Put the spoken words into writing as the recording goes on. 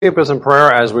Keep us in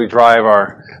prayer as we drive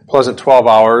our pleasant 12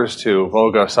 hours to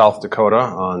Volga, South Dakota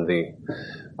on the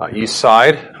east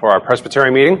side for our presbytery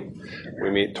meeting.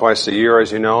 We meet twice a year,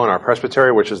 as you know, in our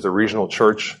presbytery, which is the regional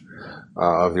church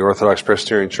of the Orthodox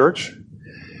Presbyterian Church.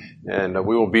 And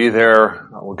we will be there.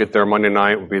 We'll get there Monday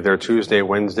night. We'll be there Tuesday,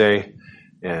 Wednesday,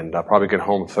 and probably get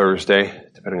home Thursday,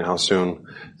 depending on how soon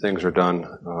things are done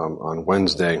on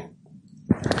Wednesday.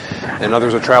 And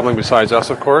others are traveling besides us,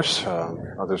 of course,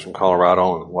 others from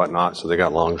Colorado and whatnot, so they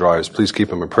got long drives. Please keep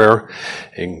them in prayer,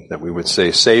 and that we would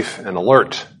stay safe and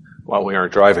alert while we are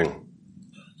driving.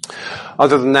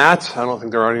 Other than that, I don't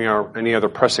think there are any other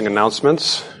pressing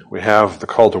announcements. We have the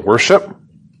call to worship,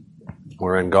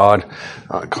 wherein God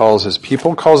calls His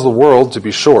people, calls the world to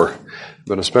be sure,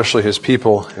 but especially His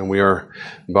people, and we are,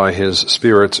 by His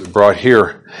Spirit, brought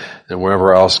here and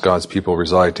wherever else God's people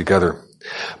reside together.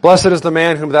 Blessed is the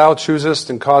man whom thou choosest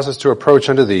and causest to approach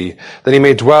unto thee, that he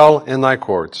may dwell in thy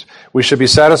courts. We should be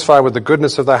satisfied with the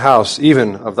goodness of thy house,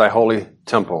 even of thy holy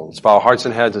temple. Let's bow our hearts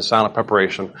and heads in silent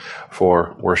preparation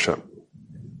for worship.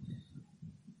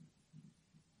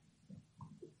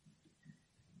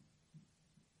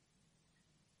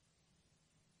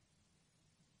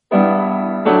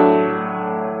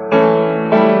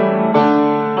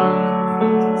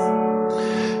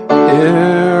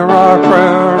 Hear our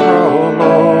prayer, O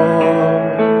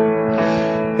Lord.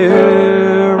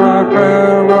 Hear our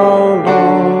prayer, O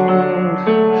Lord.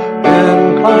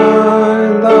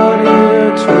 Incline thine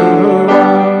ear to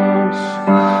us,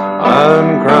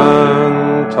 and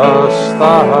grant us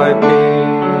thy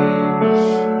peace.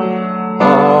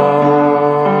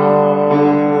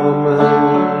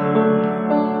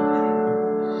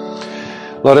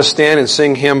 Amen. Let us stand and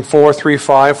sing hymn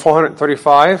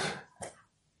 435.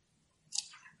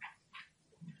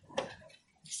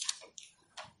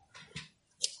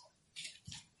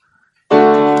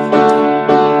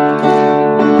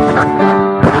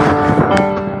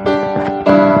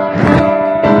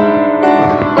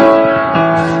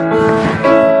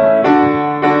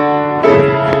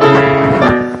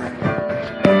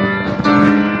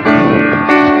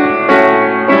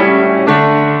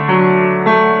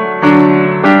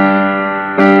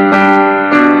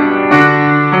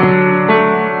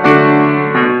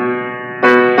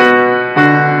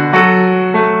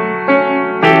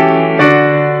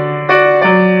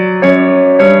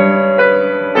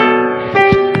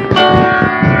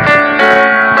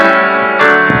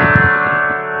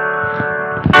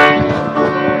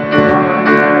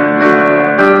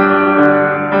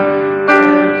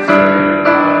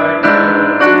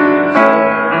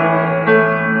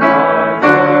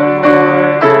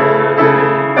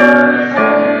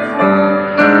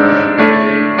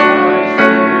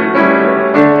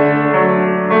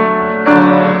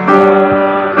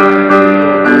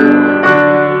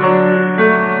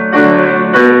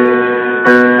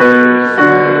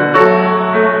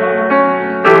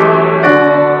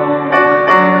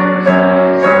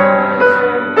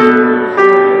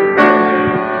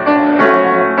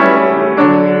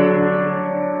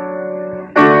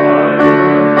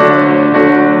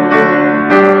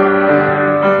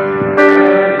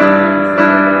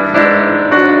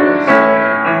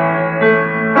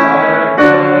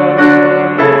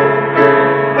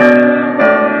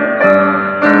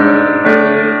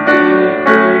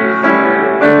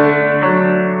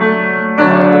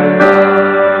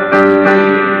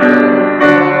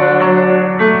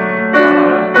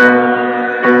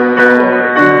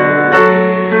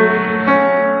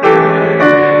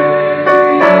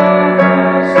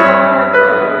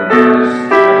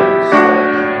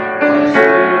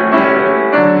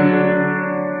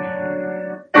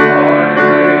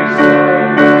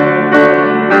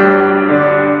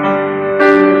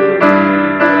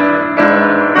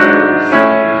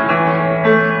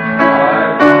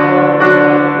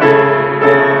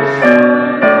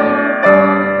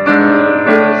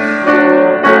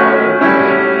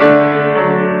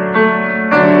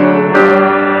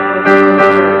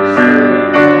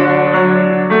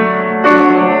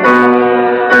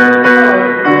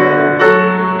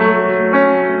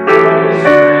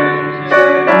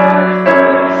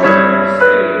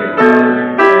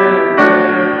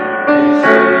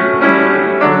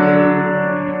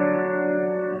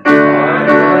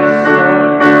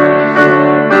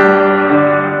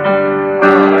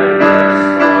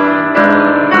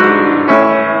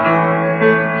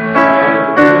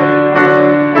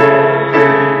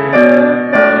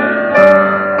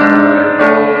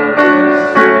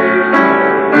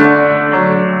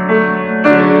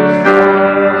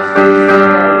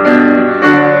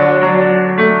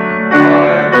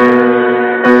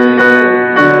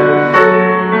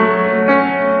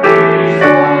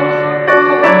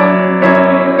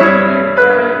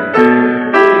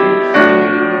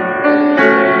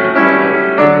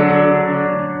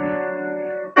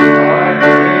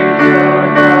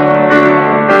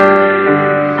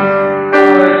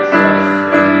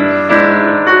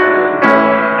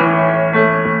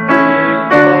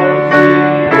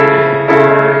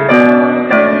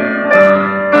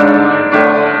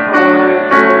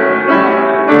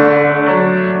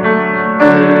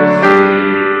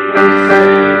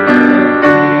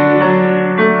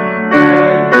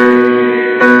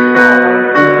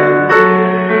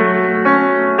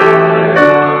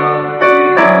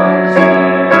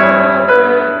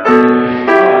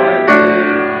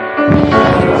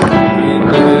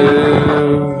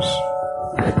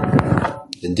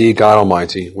 Indeed, God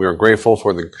Almighty, we are grateful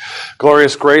for the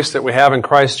glorious grace that we have in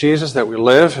Christ Jesus, that we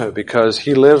live because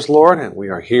He lives, Lord, and we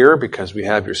are here because we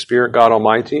have your Spirit, God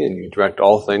Almighty, and you direct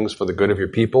all things for the good of your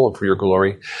people and for your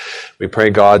glory. We pray,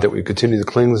 God, that we continue to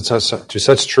cling to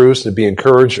such truths and to be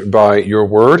encouraged by your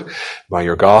word, by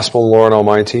your gospel, Lord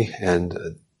Almighty,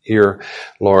 and here,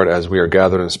 Lord, as we are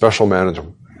gathered in a special manner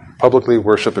to publicly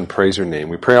worship and praise your name.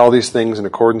 We pray all these things in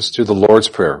accordance to the Lord's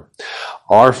Prayer.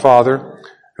 Our Father,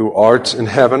 who art in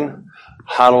heaven,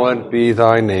 hallowed be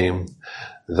thy name.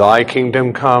 Thy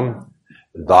kingdom come,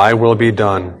 thy will be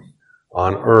done,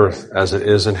 on earth as it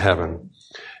is in heaven.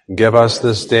 Give us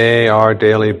this day our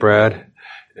daily bread,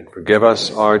 and forgive us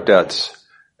our debts,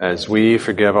 as we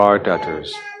forgive our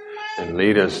debtors. And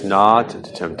lead us not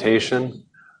into temptation,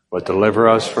 but deliver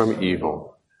us from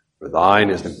evil. For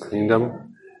thine is the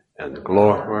kingdom, and the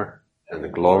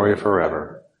glory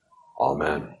forever.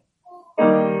 Amen.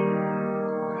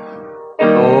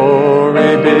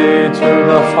 Glory be to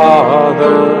the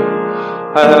Father,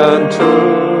 and to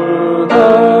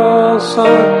the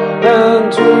Son,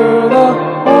 and to the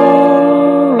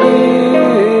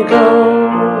Holy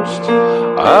Ghost,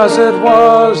 as it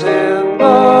was in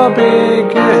the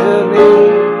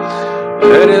beginning,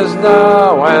 it is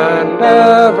now, and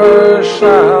ever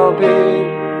shall be,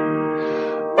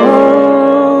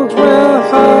 world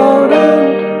without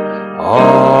end.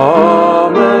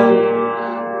 Amen.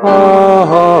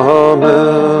 Amen.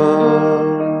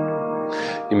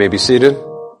 You may be seated.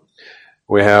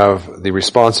 We have the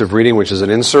responsive reading, which is an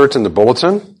insert in the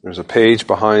bulletin. There's a page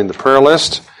behind the prayer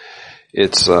list.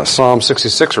 It's Psalm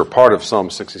 66, or part of Psalm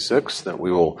 66, that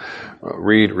we will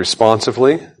read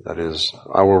responsively. That is,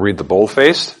 I will read the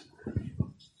bold-faced,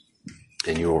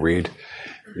 and you will read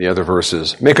the other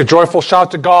verses. Make a joyful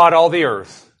shout to God, all the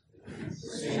earth.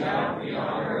 Sing out the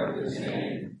honor of his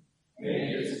name. Make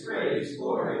his praise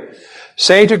glorious.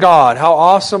 Say to God, how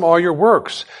awesome are your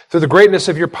works. Through the greatness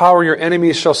of your power, your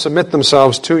enemies shall submit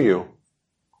themselves to you.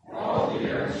 All the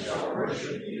earth shall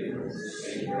worship you and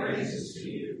sing praises to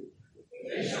you.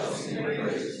 They shall sing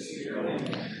praises to your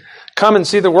name. Come and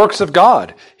see the works of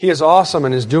God. He is awesome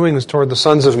in his doings toward the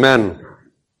sons of men.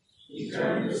 He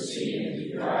turned the sea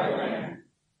into dry land.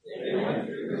 They went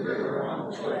through the river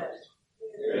on foot.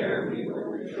 There we will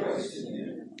rejoice in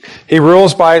him. He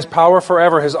rules by his power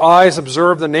forever. His eyes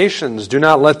observe the nations. Do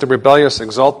not let the rebellious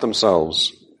exalt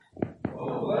themselves.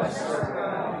 Oh, bless our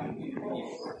God, you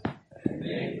people, and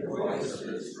make the voice of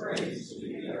his praise to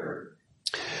be heard.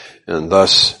 And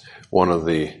thus, one of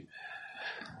the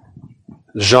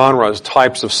genres,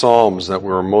 types of psalms that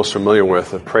we're most familiar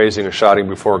with, of praising and shouting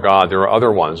before God. There are other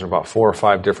ones. There are about 4 or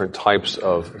 5 different types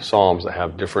of psalms that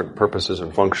have different purposes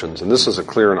and functions. And this is a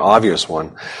clear and obvious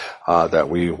one that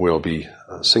we will be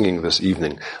singing this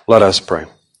evening. Let us pray.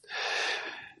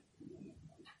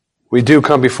 We do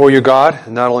come before you, God,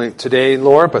 not only today,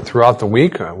 Lord, but throughout the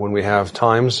week when we have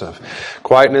times of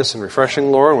quietness and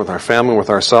refreshing, Lord, with our family, with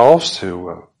ourselves,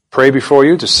 to pray before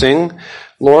you, to sing,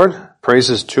 Lord,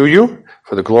 praises to you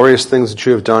for the glorious things that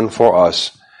you have done for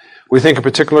us. We thank in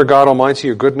particular, God Almighty,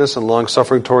 your goodness and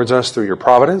long-suffering towards us through your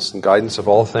providence and guidance of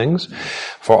all things.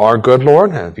 For our good,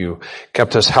 Lord, have you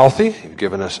kept us healthy. You've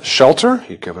given us shelter.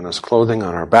 You've given us clothing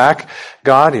on our back.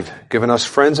 God, you've given us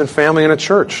friends and family in a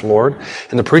church, Lord.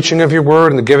 In the preaching of your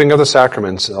word and the giving of the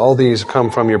sacraments, all these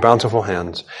come from your bountiful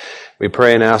hands. We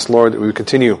pray and ask, Lord, that we would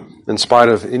continue, in spite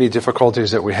of any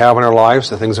difficulties that we have in our lives,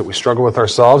 the things that we struggle with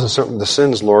ourselves, and certainly the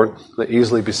sins, Lord, that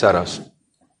easily beset us,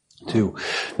 to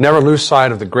never lose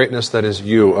sight of the greatness that is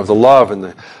you, of the love and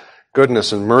the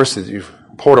goodness and mercy that you've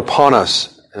poured upon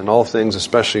us in all things,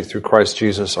 especially through Christ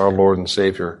Jesus, our Lord and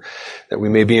Savior, that we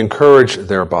may be encouraged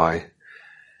thereby.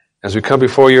 As we come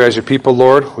before you as your people,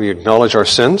 Lord, we acknowledge our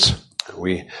sins.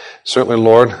 We certainly,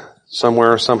 Lord,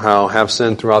 somewhere, somehow have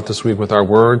sinned throughout this week with our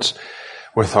words,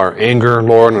 with our anger,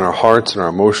 Lord, and our hearts and our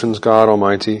emotions, God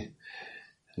Almighty.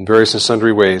 In various and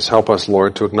sundry ways, help us,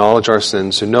 Lord, to acknowledge our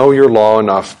sins, to know your law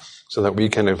enough so that we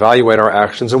can evaluate our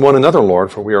actions and one another,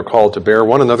 Lord, for we are called to bear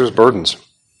one another's burdens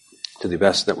to the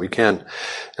best that we can.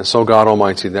 And so, God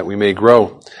Almighty, that we may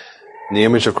grow in the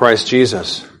image of Christ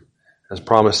Jesus as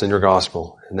promised in your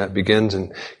gospel. And that begins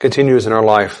and continues in our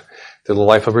life through the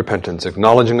life of repentance,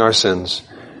 acknowledging our sins.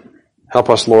 Help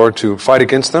us, Lord, to fight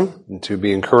against them and to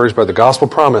be encouraged by the gospel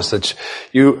promise that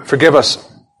you forgive us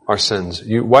our sins.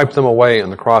 You wipe them away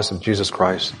on the cross of Jesus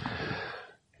Christ.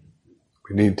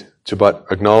 We need to but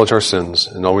acknowledge our sins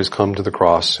and always come to the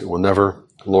cross. It will never,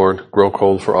 Lord, grow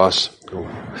cold for us,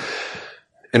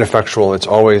 ineffectual. It's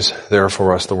always there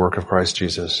for us, the work of Christ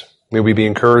Jesus. May we be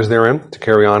encouraged therein to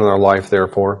carry on in our life,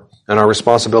 therefore, and our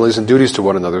responsibilities and duties to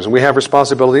one another. And we have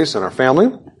responsibilities in our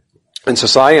family, in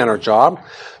society and our job,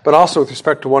 but also with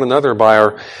respect to one another by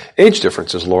our age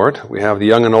differences, Lord. We have the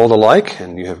young and old alike,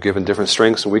 and you have given different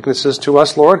strengths and weaknesses to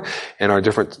us, Lord, and our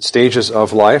different stages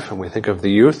of life. And we think of the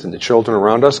youth and the children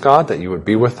around us, God, that you would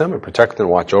be with them and protect them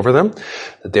and watch over them,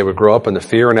 that they would grow up in the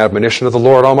fear and admonition of the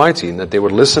Lord Almighty, and that they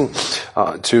would listen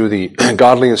to the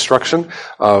godly instruction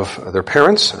of their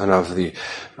parents and of the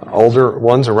older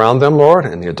ones around them, Lord,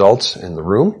 and the adults in the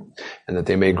room, and that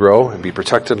they may grow and be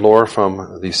protected, Lord,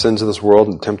 from the sins of this world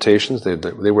and temptations. They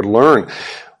would learn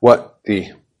what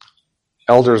the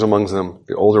elders amongst them,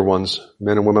 the older ones,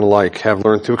 men and women alike, have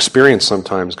learned through experience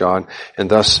sometimes, God, and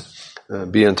thus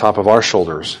be on top of our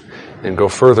shoulders and go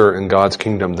further in God's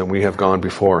kingdom than we have gone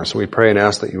before. So we pray and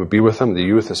ask that you would be with them, the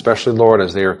youth especially, Lord,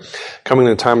 as they are coming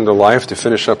to a time in their life to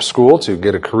finish up school, to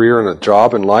get a career and a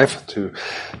job in life, to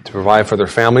provide for their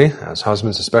family, as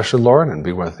husbands especially, Lord, and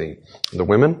be with the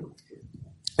women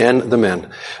and the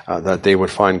men, that they would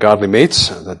find godly mates,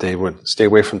 that they would stay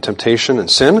away from temptation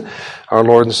and sin, our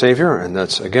Lord and Savior, and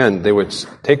that, again, they would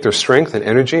take their strength and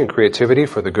energy and creativity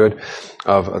for the good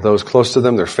of those close to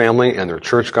them, their family, and their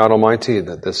church, God Almighty,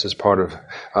 that this is part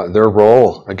of their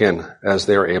role, again, as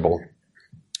they are able.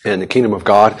 And the kingdom of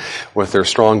God, with their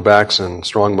strong backs and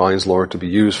strong minds, Lord, to be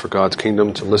used for God's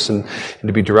kingdom, to listen and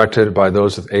to be directed by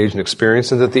those with age and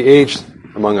experience, and that the aged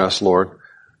among us, Lord,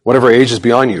 whatever age is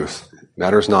beyond youth,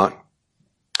 matters not,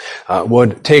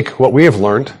 would take what we have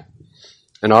learned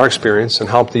in our experience and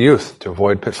help the youth to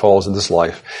avoid pitfalls in this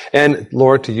life. And,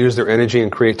 Lord, to use their energy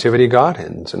and creativity, God,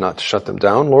 and to not shut them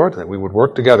down, Lord, that we would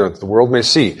work together, that the world may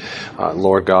see,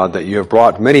 Lord God, that you have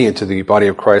brought many into the body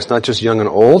of Christ, not just young and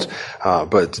old,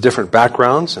 but different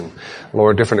backgrounds and,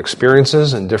 Lord, different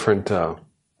experiences and different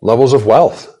levels of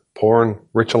wealth, poor and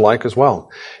rich alike as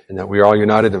well, and that we are all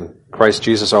united in Christ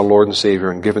Jesus, our Lord and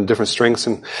Savior, and given different strengths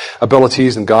and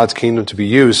abilities in God's kingdom to be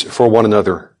used for one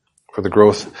another, for the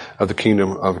growth of the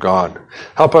kingdom of God.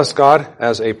 Help us, God,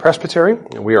 as a presbytery.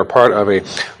 We are part of a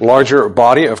larger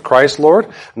body of Christ,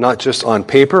 Lord, not just on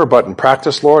paper, but in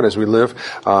practice, Lord, as we live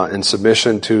in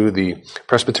submission to the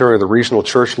presbytery of the regional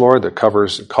church, Lord, that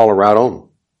covers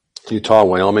Colorado, Utah,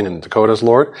 Wyoming, and Dakotas,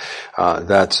 Lord,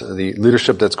 that the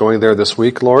leadership that's going there this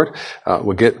week, Lord,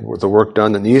 will get the work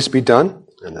done that needs to be done,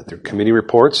 and that their committee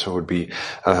reports would be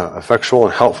effectual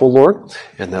and helpful, Lord,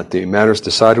 and that the matters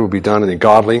decided will be done in a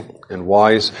godly and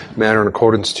wise manner in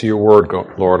accordance to your word,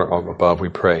 Lord, above, we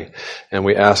pray. And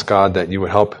we ask, God, that you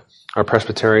would help our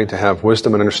presbytery to have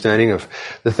wisdom and understanding of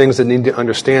the things that need to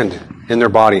understand in their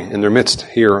body, in their midst,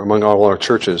 here among all our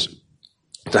churches,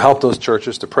 to help those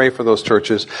churches, to pray for those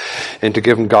churches, and to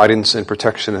give them guidance and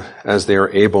protection as they are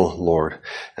able, Lord,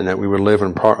 and that we would live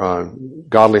in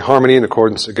godly harmony in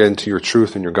accordance, again, to your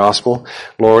truth and your gospel.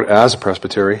 Lord, as a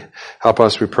presbytery, help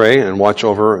us, we pray, and watch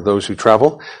over those who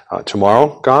travel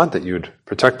tomorrow, God, that you would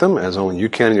protect them as only you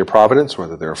can in your providence,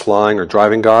 whether they're flying or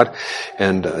driving, God,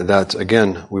 and that,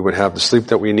 again, we would have the sleep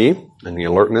that we need and the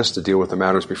alertness to deal with the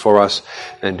matters before us,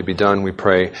 and to be done, we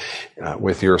pray,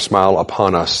 with your smile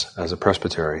upon us as a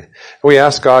presbytery. And we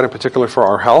ask, God, in particular for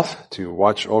our health, to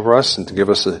watch over us and to give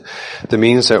us the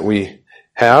means that we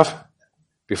have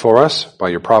before us by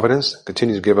your providence.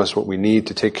 Continue to give us what we need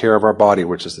to take care of our body,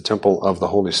 which is the temple of the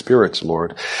Holy Spirit,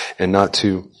 Lord, and not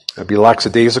to be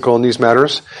lackadaisical in these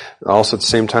matters. Also, at the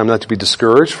same time, not to be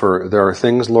discouraged, for there are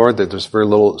things, Lord, that there's very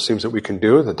little, it seems, that we can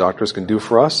do, that doctors can do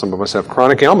for us. Some of us have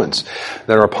chronic ailments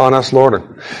that are upon us, Lord,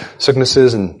 and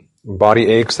sicknesses and body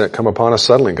aches that come upon us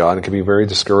suddenly, God, and can be very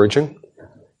discouraging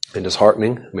and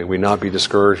disheartening. May we not be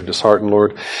discouraged and disheartened,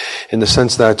 Lord, in the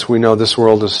sense that we know this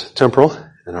world is temporal,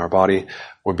 and our body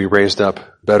will be raised up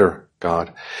better,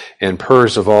 God, and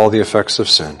purged of all the effects of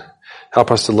sin. Help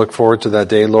us to look forward to that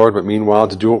day, Lord, but meanwhile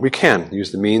to do what we can.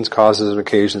 Use the means, causes, and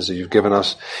occasions that you've given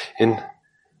us in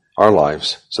our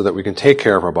lives so that we can take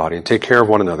care of our body and take care of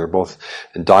one another, both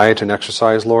in diet and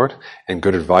exercise, Lord, and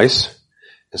good advice.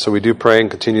 And so we do pray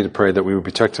and continue to pray that we would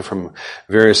be protected from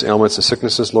various ailments and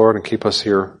sicknesses, Lord, and keep us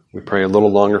here, we pray, a little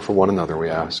longer for one another, we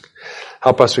ask.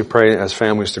 Help us, we pray, as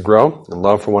families to grow in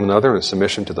love for one another and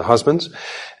submission to the husbands.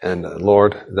 And,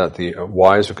 Lord, that the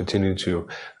wives would continue to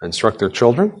instruct their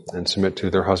children and submit to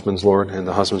their husbands, Lord, and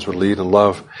the husbands would lead and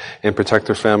love and protect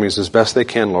their families as best they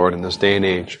can, Lord, in this day and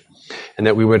age. And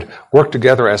that we would work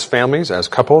together as families, as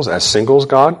couples, as singles,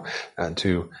 God, and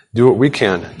to do what we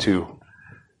can to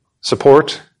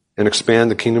support and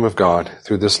expand the kingdom of God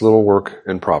through this little work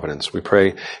and providence. We pray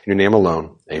in your name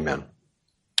alone. Amen.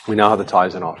 We now have the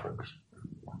tithes and offerings.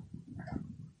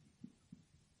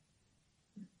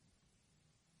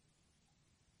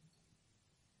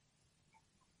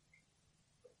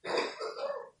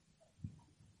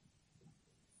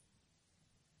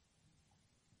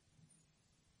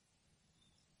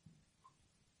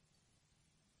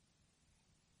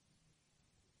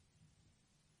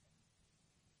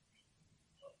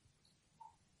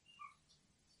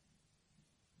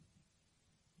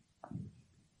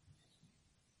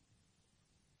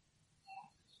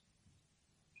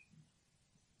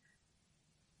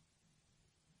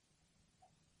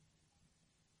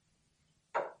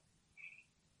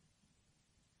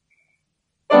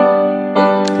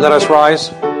 Let us rise.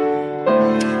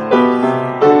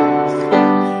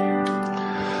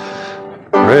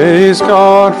 Praise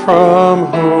God from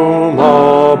whom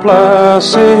all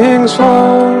blessings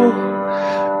flow.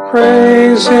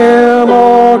 Praise Him,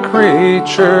 all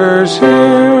creatures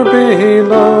here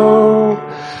below.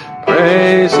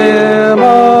 Praise Him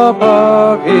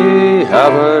above, ye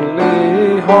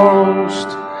heavenly host.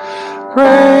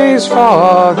 Praise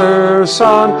Father,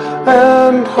 Son,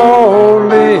 and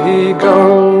Holy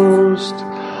Ghost.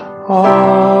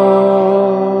 Amen.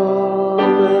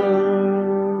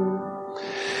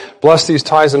 Bless these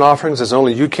tithes and offerings as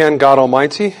only you can, God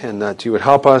Almighty, and that you would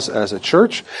help us as a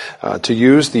church to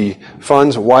use the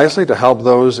funds wisely to help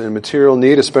those in material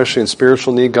need, especially in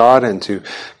spiritual need, God, and to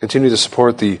continue to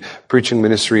support the preaching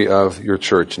ministry of your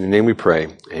church. In your name we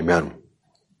pray. Amen.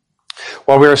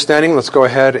 While we are standing, let's go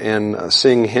ahead and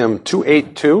sing hymn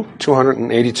 282.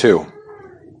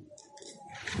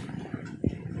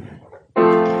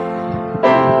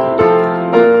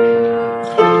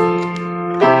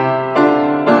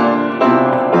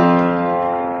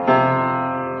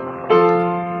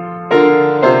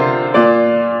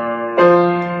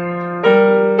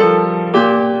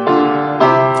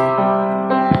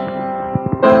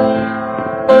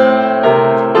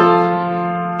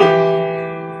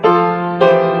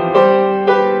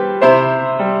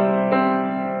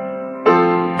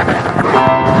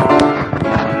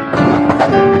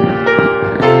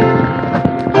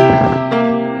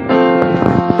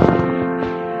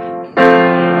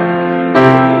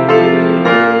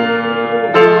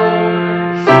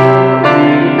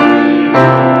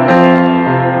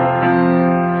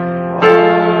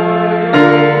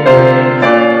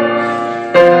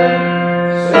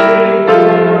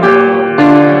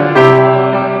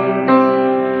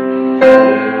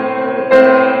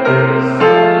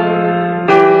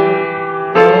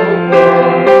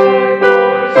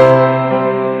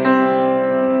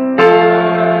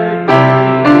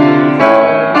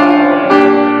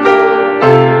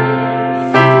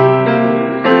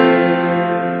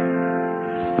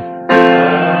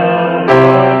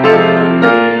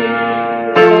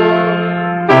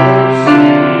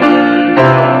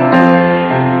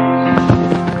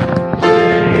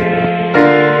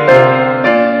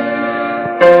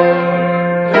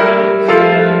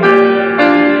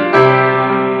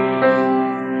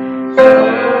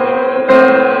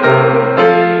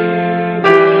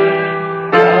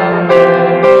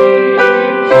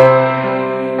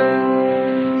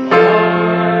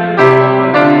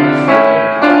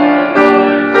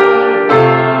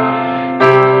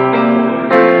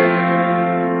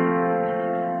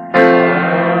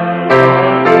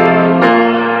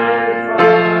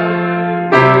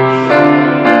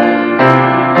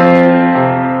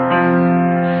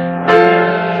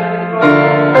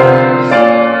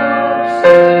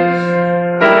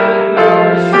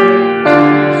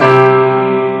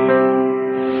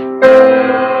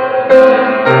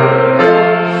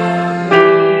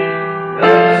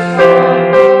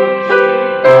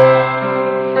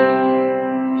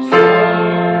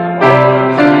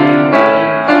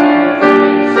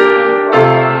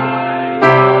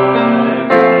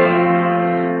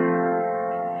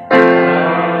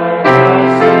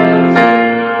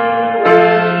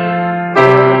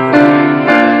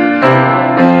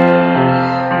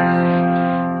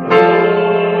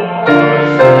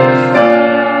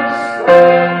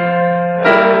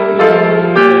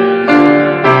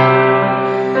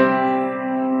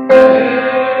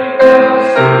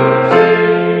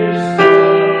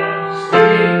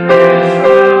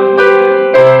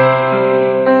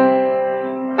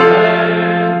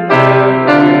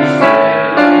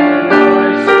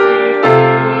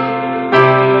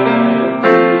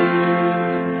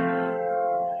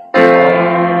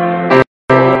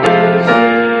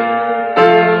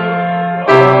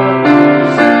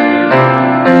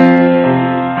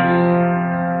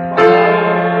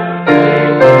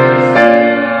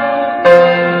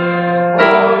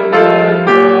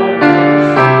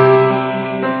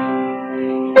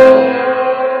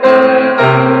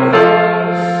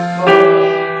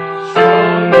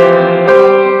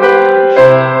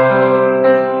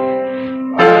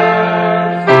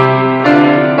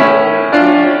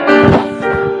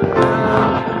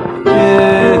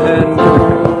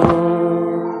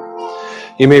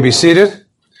 You may be seated.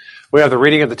 We have the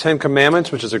reading of the Ten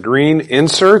Commandments, which is a green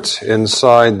insert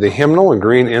inside the hymnal, a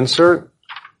green insert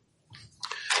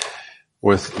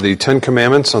with the Ten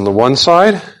Commandments on the one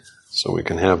side, so we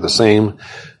can have the same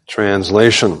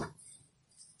translation.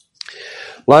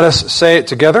 Let us say it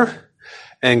together.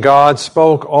 And God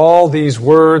spoke all these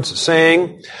words,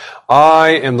 saying, I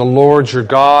am the Lord your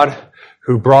God,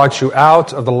 who brought you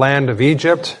out of the land of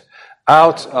Egypt,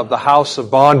 out of the house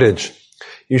of bondage.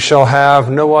 You shall have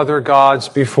no other gods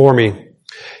before me.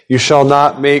 You shall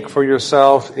not make for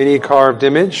yourself any carved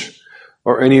image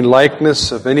or any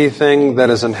likeness of anything that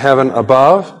is in heaven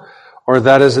above, or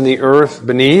that is in the earth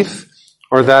beneath,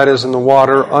 or that is in the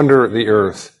water under the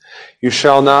earth. You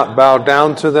shall not bow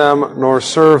down to them nor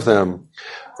serve them.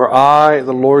 For I,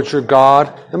 the Lord your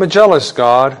God, am a jealous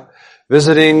God,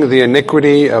 visiting the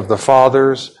iniquity of the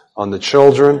fathers on the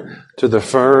children to the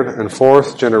third and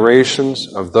fourth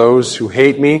generations of those who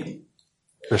hate me,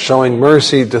 and showing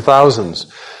mercy to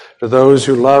thousands, to those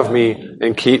who love me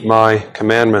and keep my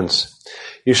commandments.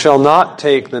 You shall not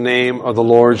take the name of the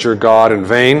Lord your God in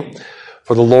vain,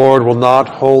 for the Lord will not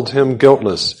hold him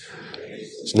guiltless,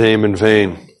 his name in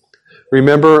vain.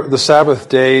 Remember the Sabbath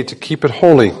day to keep it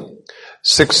holy.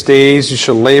 6 days you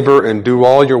shall labor and do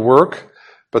all your work,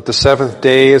 but the seventh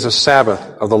day is a Sabbath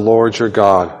of the Lord your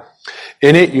God.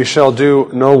 In it you shall do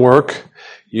no work,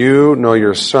 you, nor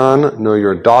your son, nor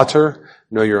your daughter,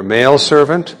 nor your male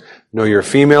servant, nor your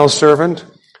female servant,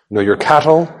 nor your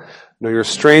cattle, nor your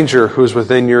stranger who is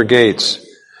within your gates.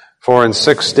 For in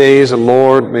 6 days the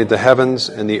Lord made the heavens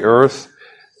and the earth,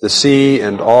 the sea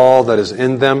and all that is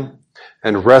in them,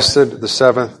 and rested the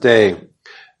seventh day.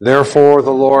 Therefore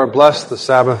the Lord blessed the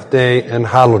Sabbath day and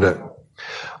hallowed it.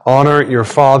 Honor your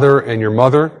father and your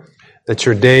mother, that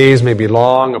your days may be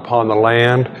long upon the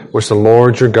land which the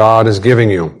Lord your God is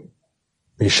giving you.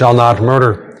 You shall not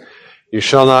murder. You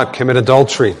shall not commit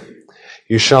adultery.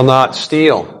 You shall not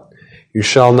steal. You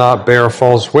shall not bear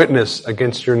false witness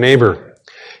against your neighbor.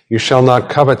 You shall not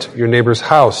covet your neighbor's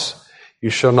house. You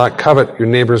shall not covet your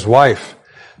neighbor's wife,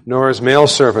 nor his male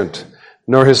servant,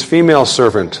 nor his female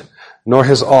servant, nor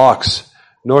his ox,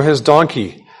 nor his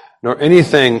donkey, nor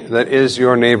anything that is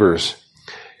your neighbor's.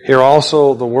 Hear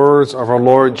also the words of our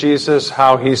Lord Jesus,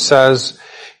 how he says,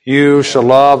 you shall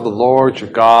love the Lord your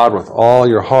God with all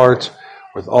your heart,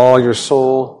 with all your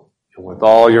soul, and with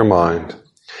all your mind.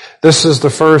 This is the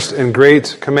first and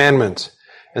great commandment,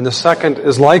 and the second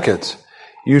is like it.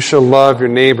 You shall love your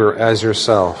neighbor as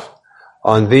yourself.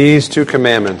 On these two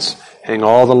commandments hang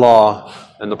all the law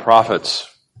and the prophets.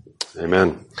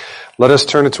 Amen. Let us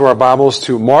turn into our Bibles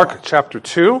to Mark chapter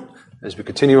 2 as we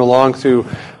continue along through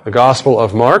the Gospel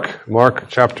of Mark. Mark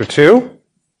chapter 2.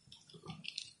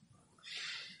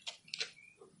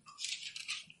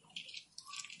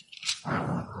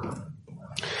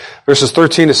 Verses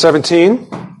 13 to 17.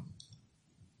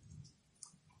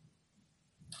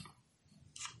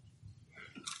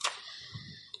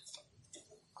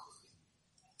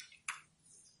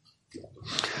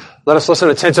 Let us listen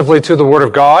attentively to the Word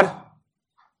of God.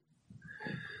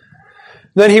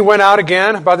 Then he went out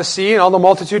again by the sea, and all the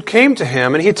multitude came to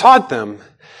him, and he taught them.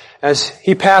 As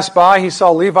he passed by, he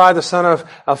saw Levi the son of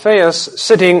Alphaeus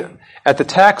sitting at the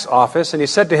tax office, and he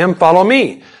said to him, follow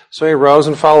me. So he rose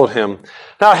and followed him.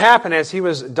 Now it happened as he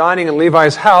was dining in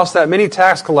Levi's house that many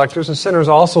tax collectors and sinners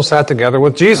also sat together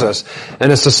with Jesus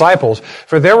and his disciples,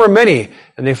 for there were many,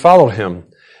 and they followed him.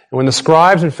 And when the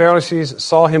scribes and Pharisees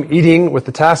saw him eating with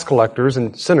the tax collectors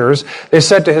and sinners, they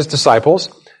said to his disciples,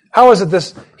 how is it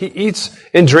this he eats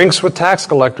and drinks with tax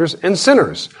collectors and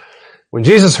sinners? When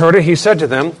Jesus heard it, he said to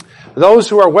them, those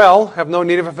who are well have no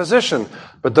need of a physician,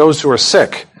 but those who are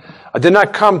sick. I did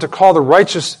not come to call the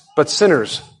righteous, but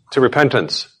sinners to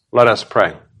repentance. Let us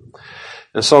pray.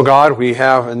 And so, God, we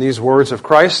have in these words of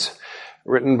Christ,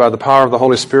 written by the power of the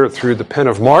Holy Spirit through the pen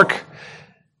of Mark,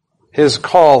 his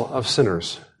call of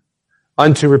sinners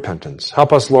unto repentance.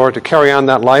 Help us, Lord, to carry on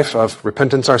that life of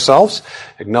repentance ourselves,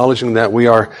 acknowledging that we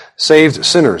are saved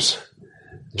sinners,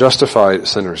 justified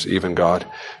sinners, even, God,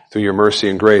 through your mercy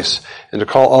and grace, and to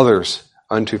call others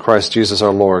unto Christ Jesus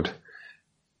our Lord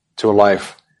to a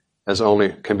life as only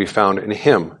can be found in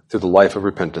him through the life of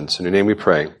repentance. In your name we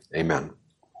pray. Amen.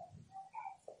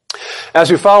 As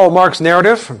we follow Mark's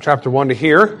narrative from chapter 1 to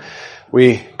here,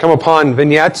 we come upon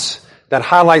vignettes that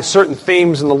highlight certain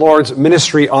themes in the Lord's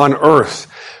ministry on earth.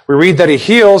 We read that he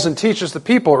heals and teaches the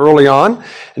people early on,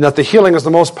 and that the healing is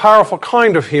the most powerful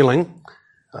kind of healing,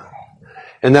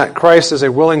 and that Christ is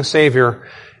a willing Savior,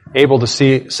 able to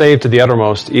save to the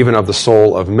uttermost, even of the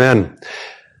soul of men.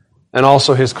 And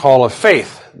also his call of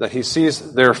faith, that he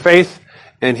sees their faith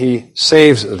and he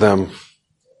saves them.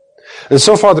 And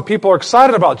so far the people are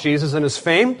excited about Jesus and his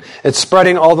fame. It's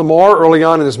spreading all the more early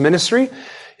on in his ministry.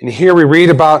 And here we read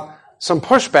about some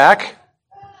pushback,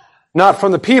 not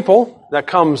from the people, that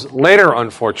comes later,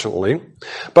 unfortunately,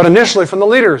 but initially from the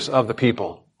leaders of the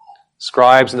people.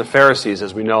 scribes and the Pharisees,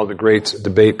 as we know, the great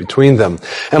debate between them.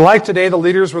 And like today, the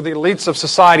leaders were the elites of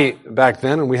society back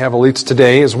then, and we have elites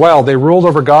today as well. They ruled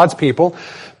over God's people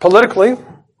politically,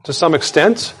 to some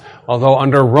extent, although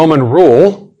under Roman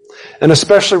rule, and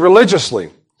especially religiously,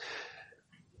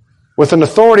 with an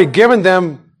authority given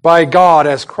them by God,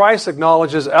 as Christ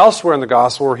acknowledges elsewhere in the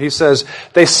gospel, where he says,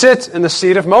 they sit in the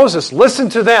seat of Moses. Listen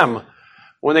to them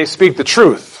when they speak the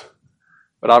truth,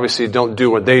 but obviously don't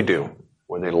do what they do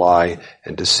when they lie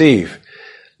and deceive.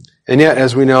 And yet,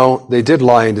 as we know, they did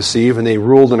lie and deceive, and they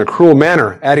ruled in a cruel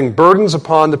manner, adding burdens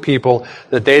upon the people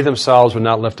that they themselves would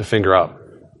not lift a finger up.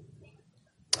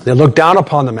 They looked down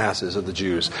upon the masses of the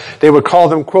Jews. They would call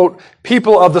them, quote,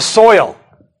 people of the soil,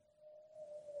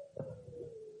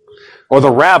 or the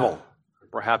rabble.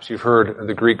 Perhaps you've heard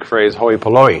the Greek phrase hoi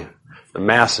polloi, the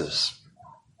masses.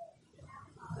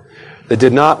 They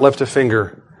did not lift a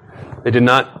finger. They did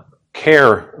not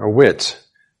care a whit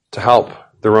to help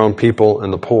their own people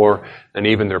and the poor and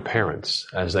even their parents,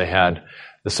 as they had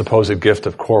the supposed gift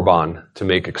of Korban to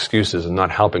make excuses and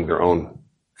not helping their own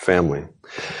family.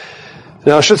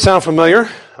 Now, it should sound familiar,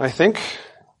 I think,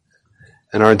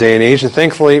 in our day and age, and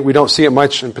thankfully we don't see it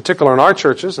much in particular in our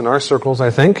churches, in our circles,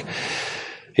 I think,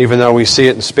 even though we see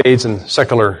it in spades in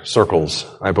secular circles,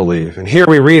 I believe. And here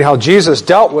we read how Jesus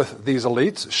dealt with these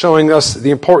elites, showing us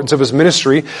the importance of his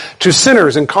ministry to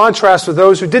sinners in contrast with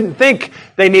those who didn't think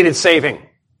they needed saving.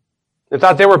 They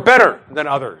thought they were better than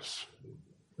others.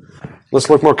 Let's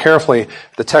look more carefully at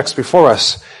the text before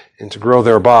us and to grow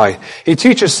thereby. He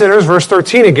teaches sinners, verse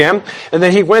 13 again, and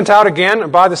then he went out again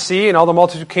by the sea, and all the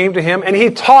multitude came to him, and he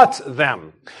taught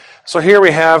them. So here we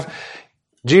have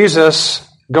Jesus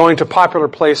going to popular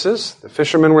places. The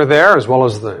fishermen were there, as well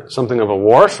as something of a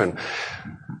wharf, and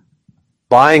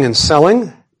buying and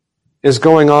selling is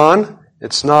going on.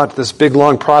 It's not this big,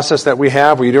 long process that we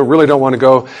have where you really don't want to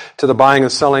go to the buying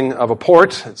and selling of a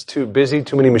port. It's too busy,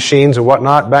 too many machines and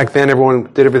whatnot. Back then,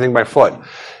 everyone did everything by foot.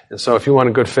 And so if you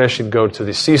wanted good fish, you'd go to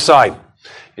the seaside.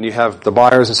 And you have the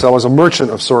buyers and sellers, a merchant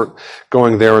of sort,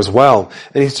 going there as well.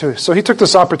 And so he took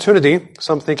this opportunity.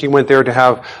 Some think he went there to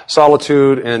have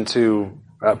solitude and to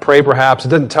pray, perhaps. It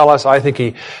didn't tell us. I think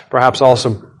he perhaps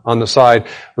also on the side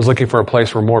was looking for a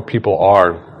place where more people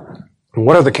are. And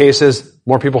whatever the case is,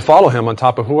 more people follow him on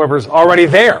top of whoever's already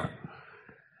there.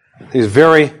 He's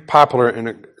very popular, and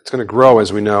it's going to grow,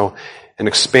 as we know, and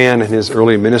expand in his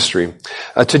early ministry.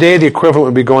 Today, the equivalent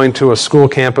would be going to a school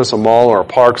campus, a mall, or a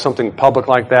park, something public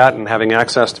like that, and having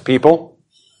access to people.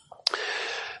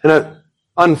 And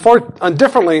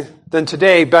differently than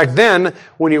today, back then,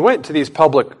 when you went to these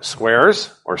public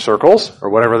squares or circles or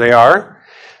whatever they are,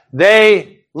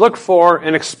 they looked for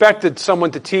and expected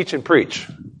someone to teach and preach.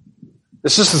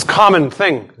 This is this common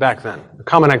thing back then, a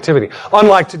common activity.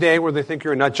 Unlike today, where they think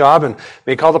you're a nut job and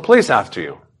may call the police after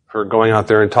you for going out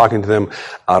there and talking to them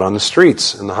out on the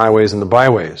streets and the highways and the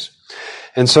byways.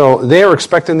 And so they are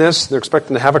expecting this. They're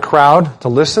expecting to have a crowd to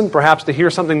listen, perhaps to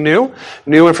hear something new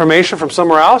information from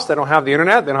somewhere else. They don't have the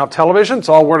internet. They don't have television. It's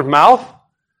all word of mouth.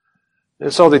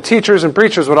 And so the teachers and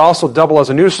preachers would also double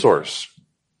as a news source.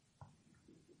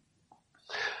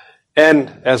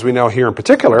 And as we know here in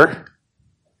particular,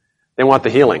 they want the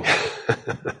healing.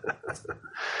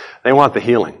 They want the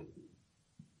healing.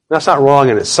 That's not wrong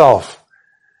in itself,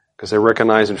 because they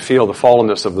recognize and feel the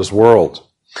fallenness of this world.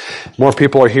 More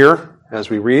people are here, as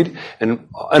we read, and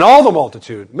all the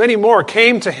multitude, many more,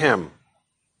 came to him.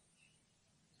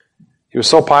 He was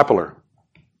so popular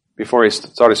before he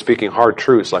started speaking hard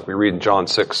truths, like we read in John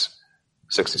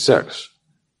 6:66.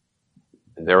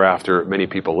 And thereafter, many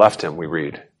people left him, we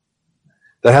read.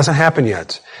 That hasn't happened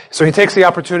yet. So he takes the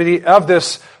opportunity of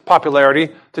this popularity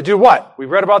to do what? We've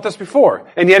read about this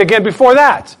before. And yet again before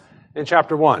that, in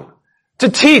chapter 1. To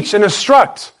teach and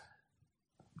instruct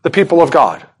the people of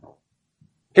God.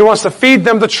 He wants to feed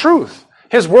them the truth.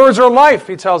 His words are life,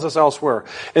 he tells us elsewhere.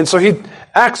 And so he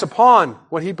acts upon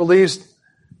what he believes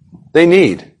they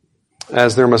need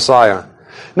as their Messiah.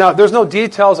 Now, there's no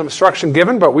details of instruction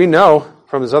given, but we know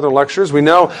from his other lectures, we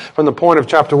know from the point of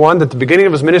chapter 1 that the beginning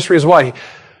of his ministry is what?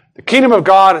 The kingdom of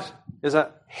God is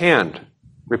at hand.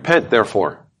 Repent,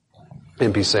 therefore,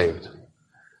 and be saved.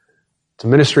 It's a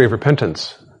ministry of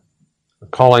repentance.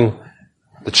 Calling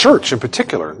the church in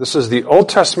particular. This is the Old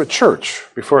Testament church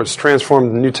before it's transformed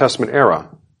in the New Testament era.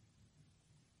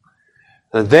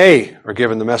 And they are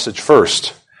given the message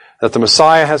first that the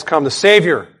Messiah has come, the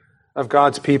Savior of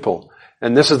God's people.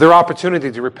 And this is their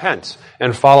opportunity to repent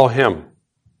and follow him.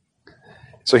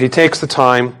 So he takes the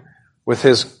time with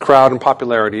his crowd and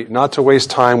popularity not to waste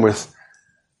time with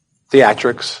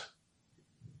theatrics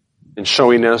and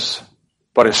showiness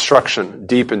but instruction,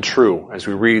 deep and true, as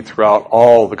we read throughout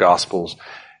all the Gospels.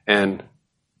 And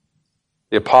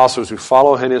the apostles who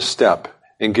follow in his step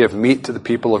and give meat to the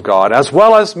people of God, as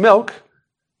well as milk.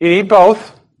 You need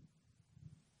both.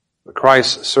 But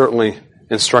Christ certainly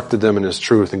instructed them in his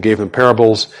truth and gave them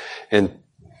parables and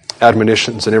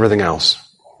admonitions and everything else.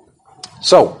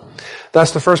 So,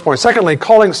 that's the first point. Secondly,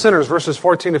 calling sinners, verses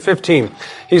 14 to 15.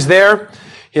 He's there.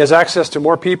 He has access to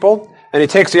more people. And he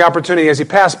takes the opportunity as he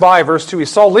passed by, verse 2, he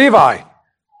saw Levi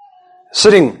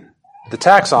sitting at the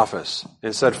tax office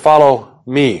and said, "Follow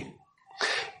me."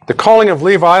 The calling of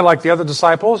Levi, like the other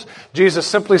disciples, Jesus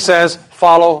simply says,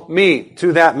 "Follow me,"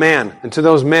 to that man and to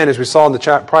those men, as we saw in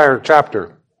the prior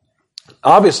chapter.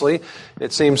 Obviously,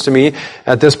 it seems to me,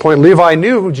 at this point, Levi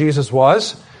knew who Jesus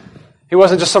was. He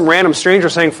wasn't just some random stranger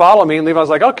saying, "Follow me." And Levi was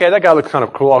like, "Okay, that guy looks kind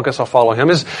of cool. I guess I'll follow him."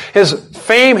 His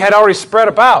fame had already spread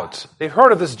about. They've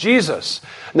heard of this Jesus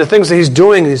and the things that he's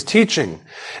doing and he's teaching.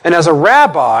 And as a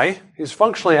rabbi, he's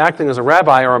functionally acting as a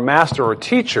rabbi or a master or a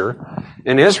teacher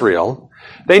in Israel.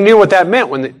 They knew what that meant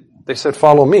when they said,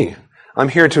 "Follow me. I'm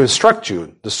here to instruct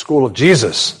you." The school of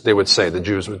Jesus, they would say. The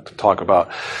Jews would talk about,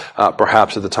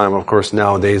 perhaps at the time. Of course,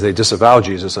 nowadays they disavow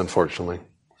Jesus, unfortunately.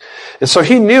 And so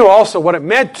he knew also what it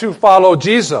meant to follow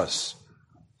Jesus.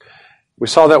 We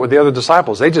saw that with the other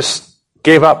disciples. They just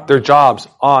gave up their jobs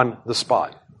on the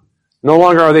spot. No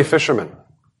longer are they fishermen.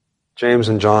 James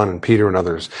and John and Peter and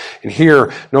others. And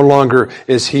here, no longer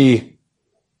is he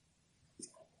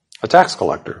a tax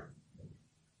collector.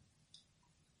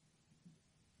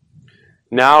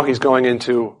 Now he's going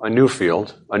into a new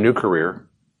field, a new career.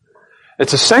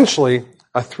 It's essentially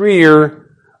a 3-year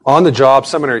on-the-job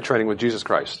seminary training with Jesus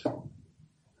Christ.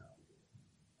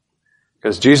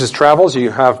 Because Jesus travels,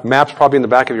 you have maps probably in the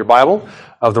back of your Bible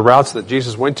of the routes that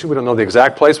Jesus went to. We don't know the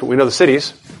exact place, but we know the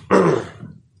cities.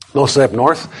 Mostly up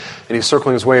north. And he's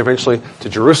circling his way eventually to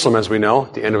Jerusalem, as we know,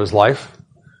 at the end of his life.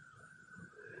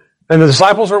 And the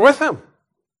disciples are with him.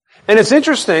 And it's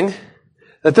interesting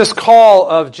that this call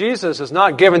of Jesus is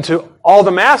not given to all the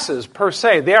masses per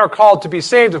se. They are called to be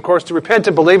saved, of course, to repent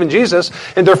and believe in Jesus,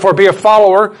 and therefore be a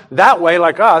follower that way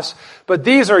like us. But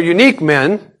these are unique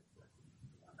men,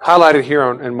 highlighted here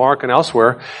in Mark and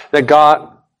elsewhere, that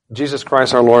God, Jesus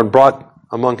Christ our Lord, brought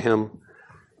among him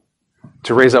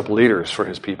to raise up leaders for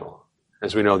his people.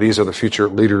 As we know, these are the future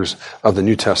leaders of the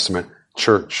New Testament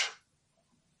church.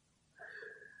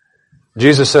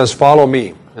 Jesus says, "Follow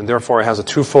me," and therefore it has a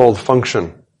twofold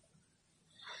function.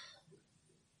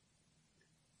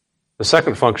 The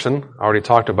second function, I already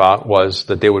talked about, was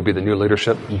that they would be the new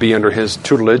leadership, be under his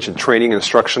tutelage and training and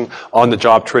instruction,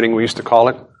 on-the-job training we used to call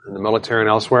it, in the military and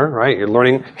elsewhere, right? You're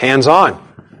learning hands-on.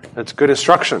 That's good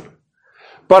instruction.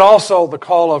 But also the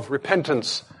call of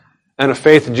repentance and of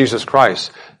faith in Jesus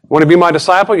Christ. You want to be my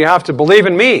disciple? You have to believe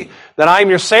in me, that I am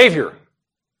your Savior.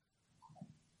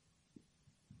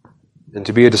 And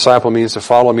to be a disciple means to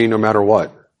follow me no matter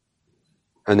what.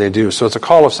 And they do. So it's a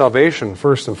call of salvation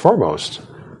first and foremost,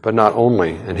 but not only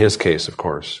in his case, of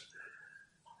course.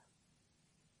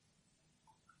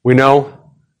 We know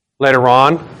later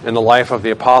on in the life of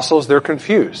the apostles, they're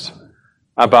confused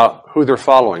about who they're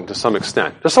following to some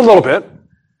extent. Just a little bit.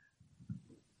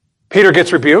 Peter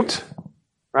gets rebuked.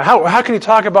 How can you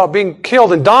talk about being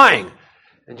killed and dying?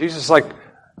 And Jesus is like,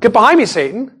 "Get behind me,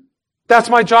 Satan. That's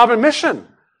my job and mission.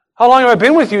 How long have I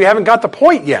been with you? You haven't got the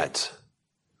point yet."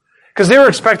 Because they were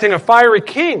expecting a fiery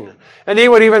king. And they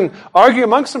would even argue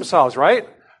amongst themselves, right?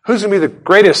 Who's going to be the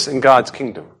greatest in God's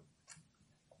kingdom?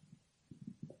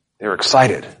 They were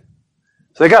excited.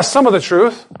 So they got some of the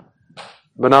truth,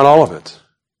 but not all of it.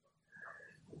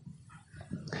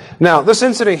 Now, this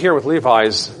incident here with Levi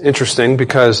is interesting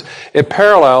because it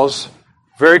parallels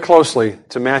very closely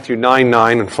to Matthew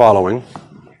 9:9 and following.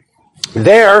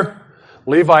 There,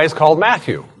 Levi is called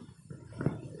Matthew.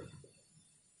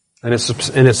 And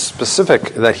it's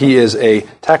specific that he is a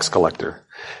tax collector.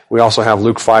 We also have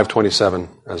Luke 5:27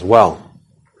 as well.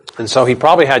 And so he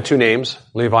probably had two names,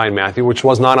 Levi and Matthew, which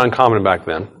was not uncommon back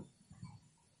then.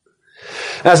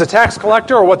 As a tax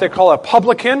collector, or what they call a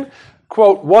publican,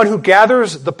 quote, one who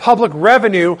gathers the public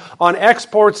revenue on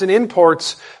exports and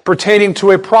imports pertaining to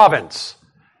a province.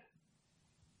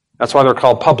 That's why they're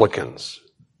called publicans.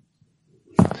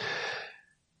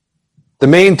 The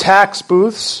main tax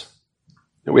booths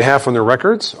that we have from their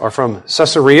records are from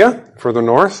Caesarea, further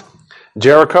north,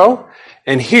 Jericho,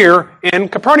 and here in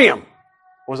Capernaum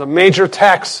was a major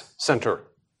tax center.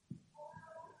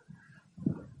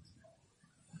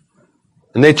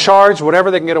 And they charged whatever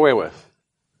they can get away with.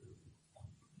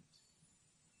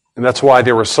 And that's why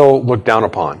they were so looked down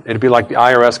upon. It'd be like the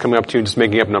IRS coming up to you and just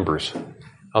making up numbers.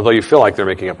 Although you feel like they're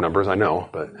making up numbers, I know,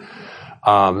 but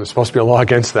There's supposed to be a law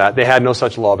against that. They had no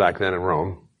such law back then in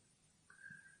Rome.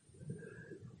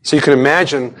 So you can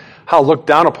imagine how looked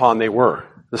down upon they were.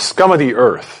 The scum of the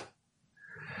earth.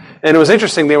 And it was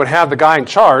interesting, they would have the guy in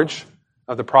charge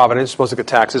of the province, supposed to get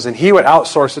taxes, and he would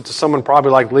outsource it to someone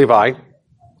probably like Levi,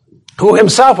 who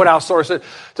himself would outsource it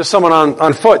to someone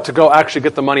on foot to go actually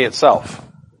get the money itself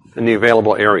in the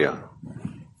available area.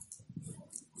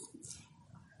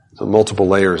 So multiple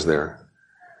layers there.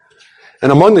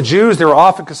 And among the Jews, they were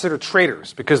often considered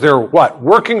traitors because they were what?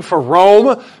 Working for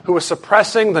Rome, who was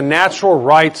suppressing the natural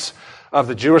rights of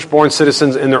the Jewish-born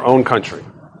citizens in their own country.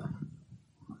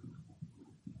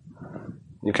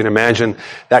 You can imagine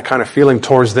that kind of feeling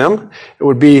towards them. It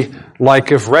would be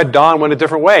like if Red Dawn went a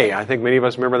different way. I think many of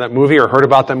us remember that movie or heard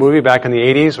about that movie back in the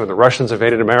 80s when the Russians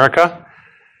invaded America.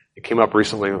 It came up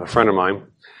recently with a friend of mine.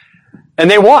 And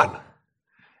they won.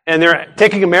 And they're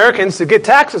taking Americans to get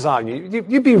taxes on you.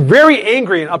 You'd be very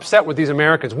angry and upset with these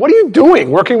Americans. What are you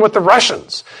doing working with the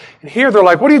Russians? And here they're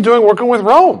like, what are you doing working with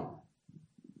Rome?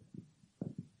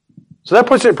 So that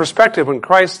puts it in perspective when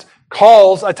Christ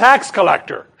calls a tax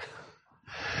collector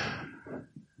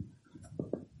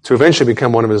to eventually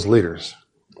become one of his leaders,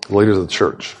 the leaders of the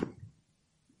church.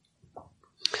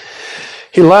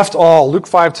 He left all. Luke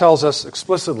 5 tells us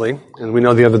explicitly, and we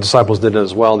know the other disciples did it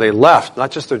as well, they left,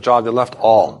 not just their job, they left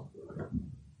all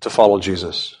to follow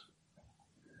Jesus.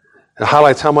 It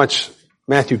highlights how much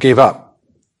Matthew gave up.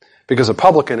 Because a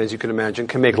publican, as you can imagine,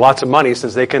 can make lots of money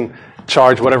since they can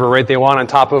charge whatever rate they want on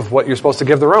top of what you're supposed to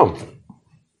give the Rome.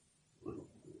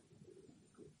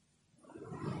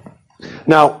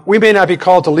 Now, we may not be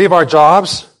called to leave our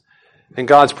jobs in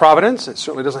God's providence. It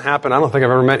certainly doesn't happen. I don't think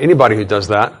I've ever met anybody who does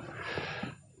that.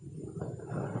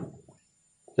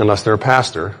 Unless they're a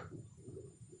pastor.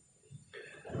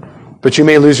 But you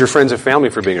may lose your friends and family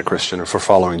for being a Christian or for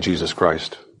following Jesus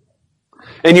Christ.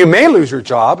 And you may lose your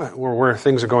job, where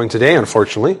things are going today,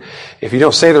 unfortunately, if you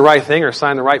don't say the right thing or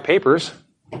sign the right papers.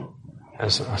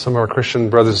 As some of our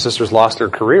Christian brothers and sisters lost their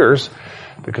careers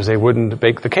because they wouldn't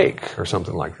bake the cake or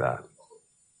something like that.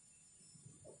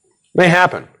 May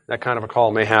happen. That kind of a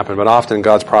call may happen, but often in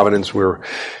God's providence we're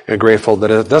grateful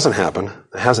that it doesn't happen.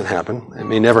 It hasn't happened. It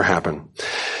may never happen.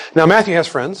 Now Matthew has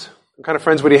friends. What kind of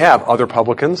friends would he have? Other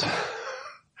publicans.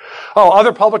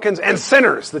 Other publicans and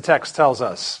sinners, the text tells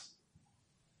us.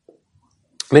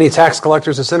 Many tax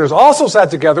collectors and sinners also sat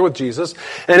together with Jesus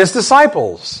and his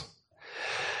disciples.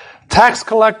 Tax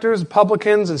collectors,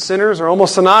 publicans, and sinners are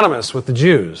almost synonymous with the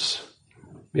Jews.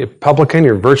 Be a publican,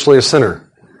 you're virtually a sinner.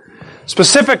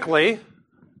 Specifically,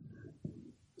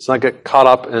 let's not get caught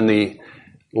up in the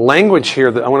language here.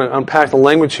 I want to unpack the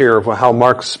language here of how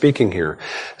Mark's speaking here.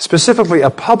 Specifically, a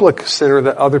public sinner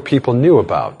that other people knew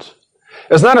about.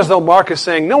 It's not as though Mark is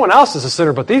saying, no one else is a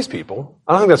sinner but these people.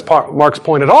 I don't think that's Mark's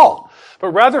point at all. But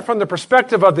rather from the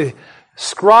perspective of the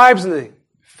scribes and the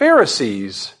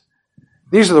Pharisees,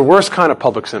 these are the worst kind of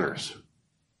public sinners.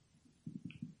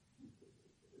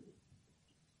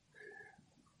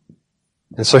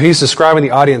 And so he's describing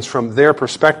the audience from their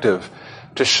perspective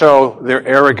to show their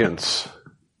arrogance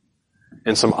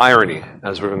and some irony,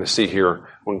 as we're going to see here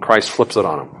when Christ flips it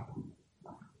on them.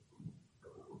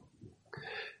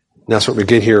 And that's what we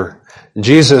get here.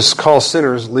 Jesus calls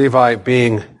sinners, Levi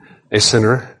being a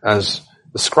sinner, as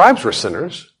the scribes were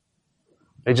sinners.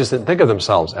 They just didn't think of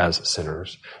themselves as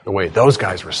sinners the way those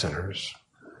guys were sinners.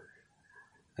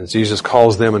 And Jesus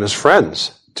calls them and his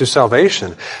friends to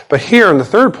salvation. But here in the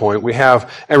third point, we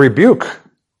have a rebuke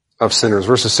of sinners,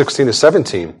 verses 16 to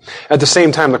 17. At the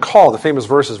same time, the call, the famous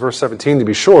verse is verse 17 to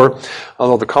be sure,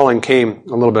 although the calling came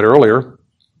a little bit earlier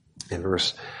in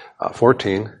verse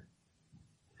 14.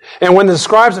 And when the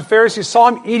scribes and Pharisees saw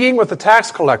him eating with the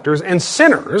tax collectors and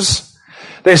sinners,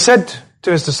 they said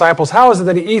to his disciples, how is it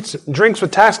that he eats and drinks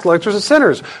with tax collectors and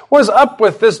sinners? What is up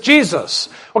with this Jesus?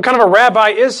 What kind of a rabbi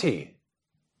is he?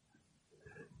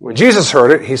 When Jesus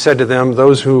heard it, he said to them,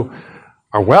 those who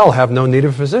are well have no need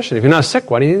of a physician. If you're not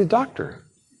sick, why do you need a doctor?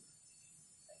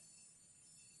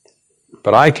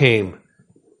 But I came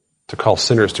to call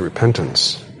sinners to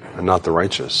repentance and not the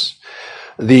righteous.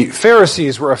 The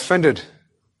Pharisees were offended,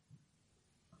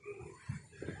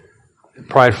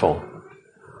 prideful.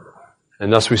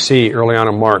 And thus we see early on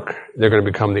in Mark, they're going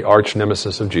to become the arch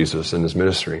nemesis of Jesus in his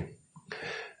ministry.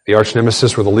 The arch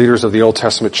nemesis were the leaders of the Old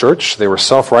Testament church. They were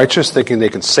self-righteous, thinking they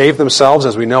can save themselves,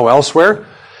 as we know elsewhere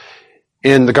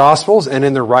in the Gospels and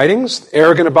in their writings,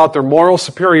 arrogant about their moral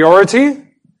superiority,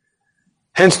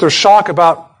 hence their shock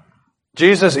about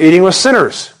Jesus eating with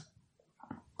sinners.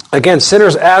 Again,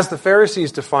 sinners as the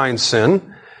Pharisees defined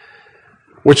sin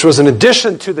which was an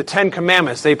addition to the Ten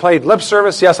Commandments. They paid lip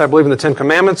service. Yes, I believe in the Ten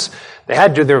Commandments. They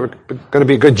had to. They were going to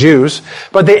be good Jews.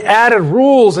 But they added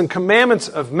rules and commandments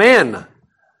of men.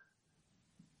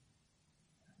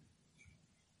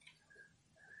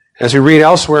 As we read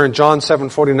elsewhere in John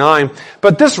 7:49,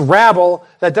 but this rabble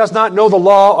that does not know the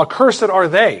law, accursed are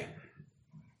they.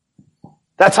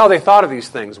 That's how they thought of these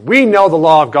things. We know the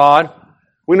law of God.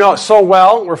 We know it so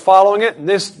well. We're following it. And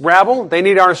this rabble, they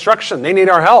need our instruction. They need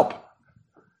our help.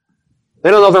 They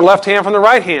don't know their left hand from the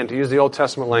right hand, to use the Old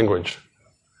Testament language.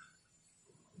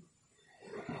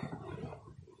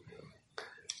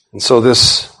 And so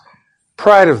this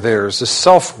pride of theirs, this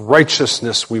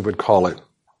self-righteousness, we would call it,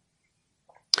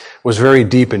 was very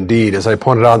deep indeed. As I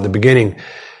pointed out in the beginning,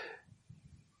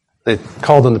 they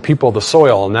called them the people of the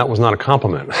soil, and that was not a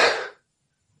compliment. It'd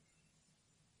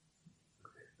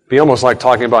be almost like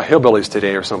talking about hillbillies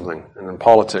today or something, and in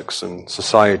politics and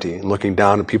society, and looking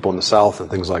down at people in the South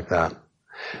and things like that.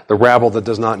 The rabble that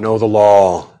does not know the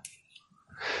law.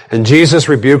 And Jesus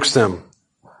rebukes them.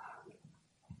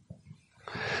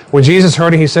 When Jesus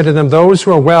heard it, he said to them, those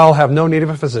who are well have no need of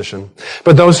a physician,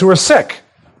 but those who are sick,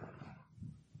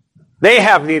 they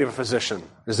have need of a physician,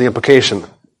 is the implication.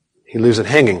 He leaves it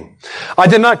hanging. I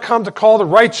did not come to call the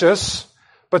righteous,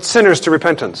 but sinners to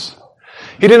repentance.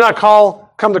 He did not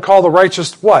come to call the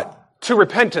righteous what? To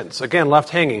repentance. Again, left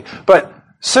hanging. But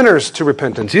sinners to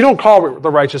repentance. You don't call the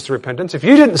righteous to repentance. If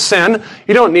you didn't sin,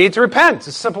 you don't need to repent. It's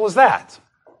as simple as that.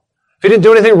 If you didn't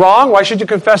do anything wrong, why should you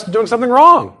confess to doing something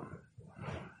wrong?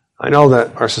 I know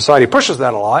that our society pushes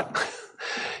that a lot.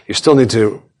 You still need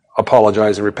to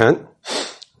apologize and repent.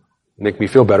 Make me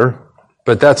feel better.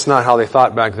 But that's not how they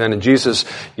thought back then. And Jesus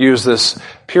used this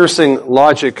piercing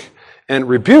logic and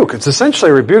rebuke. It's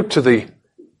essentially a rebuke to the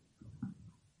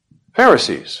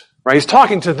Pharisees, right? He's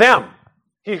talking to them.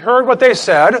 He heard what they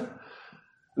said.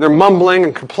 They're mumbling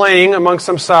and complaining amongst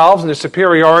themselves and their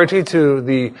superiority to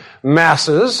the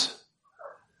masses.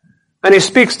 And he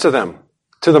speaks to them,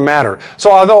 to the matter.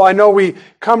 So although I know we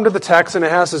come to the text and it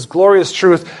has this glorious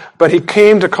truth, but he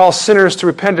came to call sinners to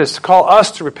repentance, to call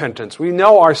us to repentance. We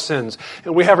know our sins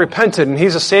and we have repented and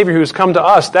he's a Savior who's come to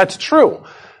us. That's true.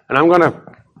 And I'm going to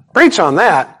preach on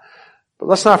that. But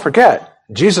let's not forget,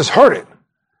 Jesus heard it.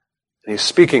 And he's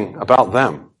speaking about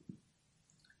them.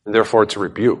 And therefore it's a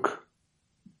rebuke.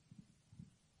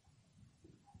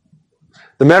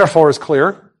 The metaphor is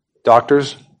clear.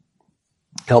 Doctors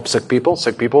help sick people.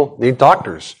 Sick people need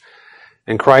doctors.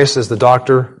 And Christ is the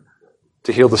doctor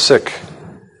to heal the sick,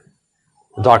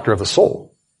 the doctor of the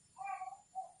soul.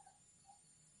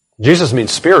 Jesus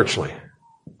means spiritually,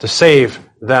 to save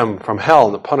them from hell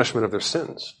and the punishment of their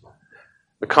sins,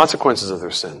 the consequences of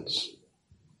their sins.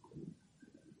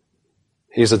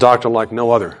 He's a doctor like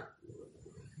no other.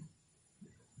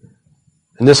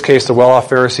 In this case, the well-off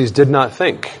Pharisees did not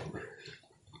think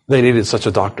they needed such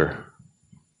a doctor.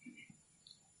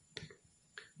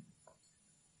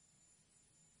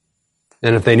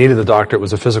 And if they needed the doctor, it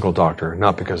was a physical doctor,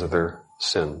 not because of their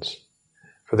sins.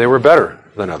 For they were better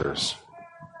than others,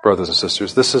 brothers and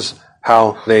sisters. This is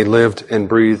how they lived and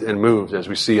breathed and moved, as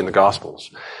we see in the Gospels.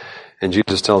 And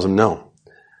Jesus tells them, no.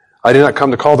 I did not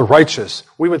come to call the righteous.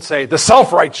 We would say, the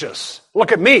self-righteous.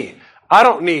 Look at me. I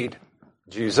don't need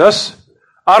Jesus.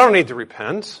 I don't need to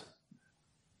repent.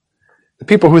 The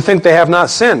people who think they have not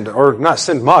sinned, or not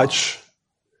sinned much,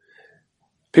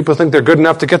 people think they're good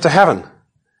enough to get to heaven.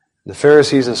 The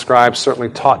Pharisees and scribes certainly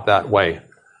taught that way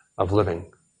of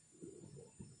living.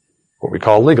 What we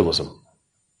call legalism.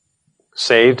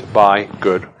 Saved by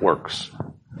good works.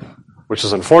 Which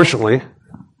is unfortunately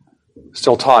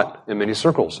still taught in many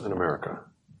circles in America.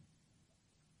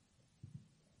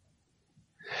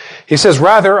 He says,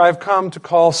 rather, I've come to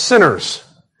call sinners.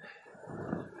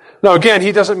 Now again,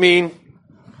 he doesn't mean,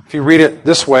 if you read it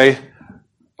this way,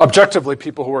 objectively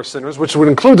people who are sinners, which would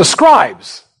include the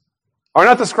scribes. Are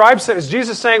not the scribes sinners? Is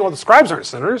Jesus saying, well, the scribes aren't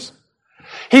sinners?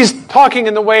 He's talking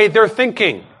in the way they're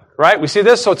thinking, right? We see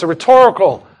this, so it's a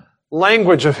rhetorical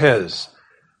language of his.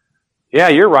 Yeah,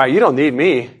 you're right. You don't need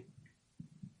me.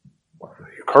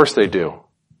 Of course they do.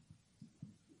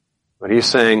 But he's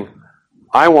saying,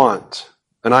 I want,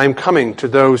 and I am coming to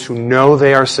those who know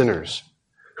they are sinners,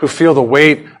 who feel the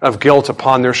weight of guilt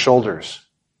upon their shoulders.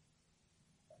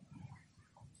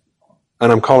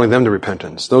 And I'm calling them to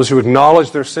repentance. Those who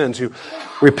acknowledge their sins, who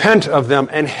repent of them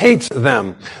and hate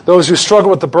them. Those who struggle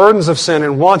with the burdens of sin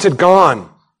and want it gone.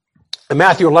 In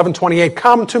Matthew 11:28,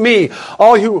 come to me,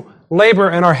 all you labor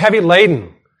and are heavy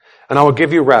laden, and I will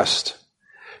give you rest.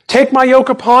 Take my yoke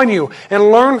upon you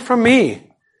and learn from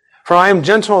me, for I am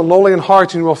gentle and lowly in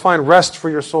heart, and you will find rest for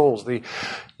your souls. The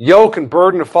yoke and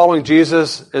burden of following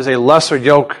Jesus is a lesser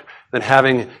yoke than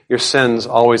having your sins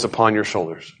always upon your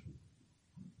shoulders.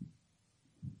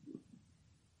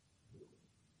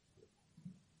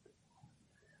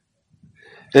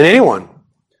 And anyone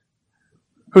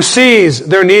who sees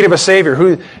their need of a Savior,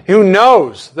 who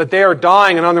knows that they are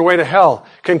dying and on their way to hell,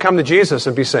 can come to Jesus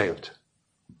and be saved.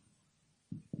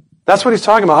 That's what he's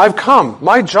talking about. I've come.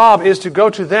 My job is to go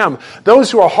to them. Those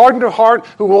who are hardened of heart,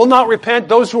 who will not repent,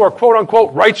 those who are quote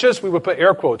unquote righteous, we would put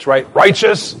air quotes, right?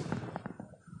 Righteous.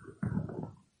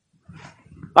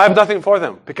 I have nothing for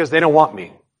them because they don't want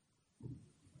me.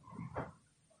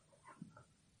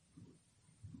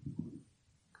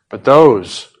 But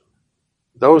those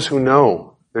who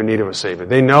know their need of a Savior,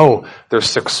 they know their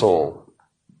sick soul,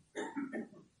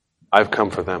 I've come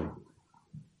for them.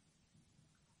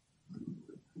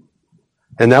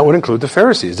 And that would include the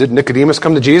Pharisees. Did Nicodemus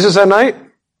come to Jesus that night?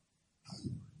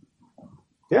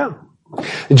 Yeah.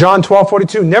 In John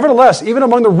 12:42, nevertheless, even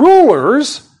among the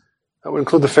rulers, that would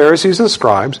include the Pharisees and the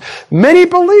scribes, many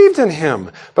believed in him.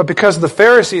 But because of the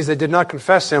Pharisees, they did not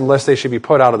confess him, lest they should be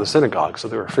put out of the synagogue. So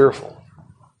they were fearful.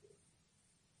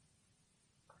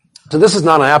 So this is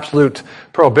not an absolute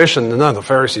prohibition. None of the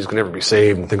Pharisees can ever be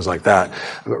saved and things like that.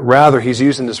 But rather, he's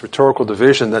using this rhetorical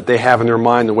division that they have in their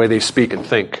mind, the way they speak and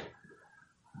think,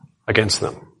 against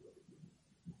them.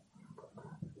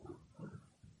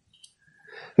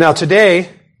 Now today,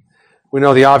 we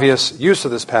know the obvious use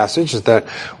of this passage is that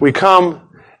we come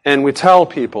and we tell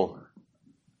people,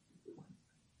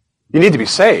 you need to be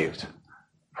saved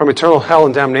from eternal hell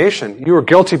and damnation. You are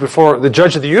guilty before the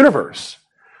judge of the universe.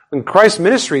 In Christ's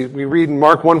ministry, we read in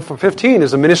Mark 1:15,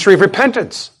 is a ministry of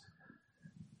repentance.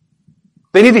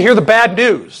 They need to hear the bad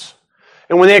news.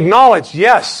 And when they acknowledge,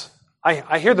 yes,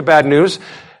 I hear the bad news,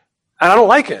 and I don't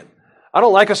like it. I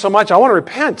don't like it so much, I want to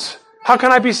repent. How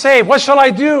can I be saved? What shall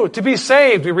I do to be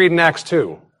saved? We read in Acts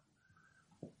 2.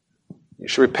 You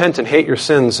should repent and hate your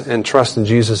sins and trust in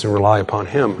Jesus and rely upon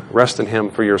Him. Rest in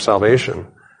Him for your salvation.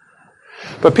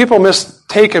 But people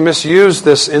mistake and misuse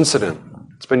this incident.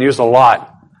 It's been used a lot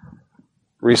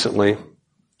recently,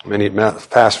 many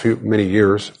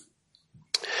years.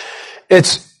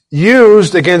 It's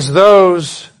used against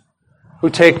those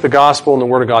who take the gospel and the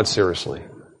Word of God seriously.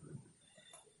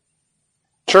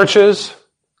 Churches,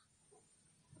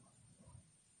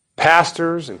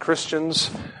 pastors, and Christians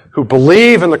who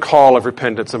believe in the call of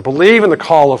repentance and believe in the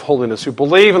call of holiness, who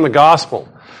believe in the gospel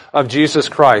of Jesus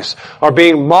Christ, are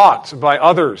being mocked by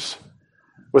others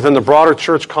within the broader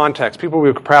church context. People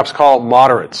we would perhaps call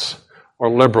moderates or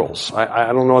liberals.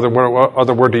 I don't know what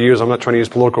other word to use. I'm not trying to use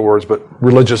political words, but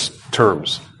religious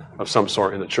terms of some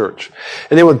sort in the church.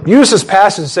 And they would use this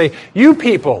passage and say, you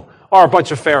people are a bunch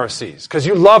of Pharisees because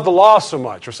you love the law so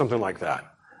much, or something like that.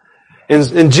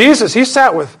 And Jesus, He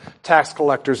sat with tax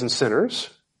collectors and sinners.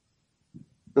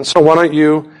 And so why don't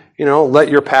you let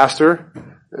your pastor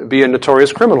be a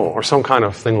notorious criminal or some kind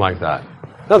of thing like that?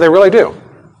 No, they really do.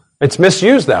 It's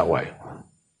misused that way.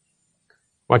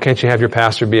 Why can't you have your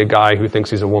pastor be a guy who thinks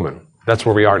he's a woman? That's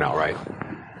where we are now, right?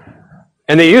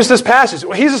 And they use this passage.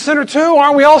 Well, he's a sinner too.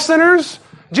 Aren't we all sinners?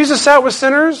 Jesus sat with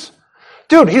sinners.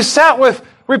 Dude, He sat with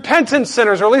repentant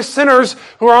sinners, or at least sinners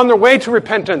who are on their way to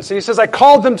repentance. And He says, I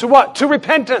called them to what? To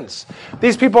repentance.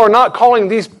 These people are not calling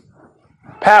these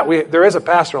there is a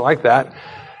pastor like that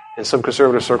in some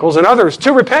conservative circles, and others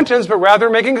to repentance, but rather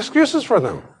making excuses for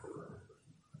them.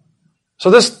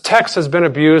 So this text has been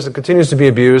abused and continues to be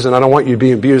abused, and I don't want you to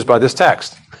be abused by this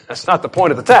text. That's not the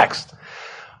point of the text.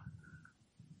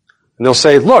 And they'll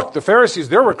say, look, the Pharisees,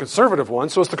 they were conservative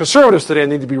ones, so it's the conservatives today that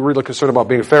need to be really concerned about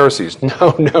being Pharisees.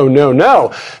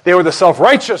 No. They were the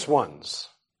self-righteous ones.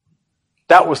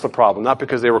 That was the problem, not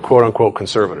because they were quote-unquote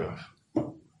conservative.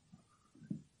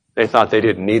 They thought they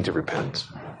didn't need to repent.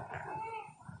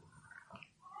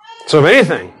 So if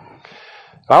anything,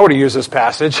 if I were to use this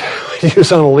passage, I'd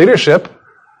use it on the leadership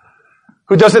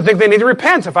who doesn't think they need to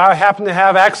repent. If I happen to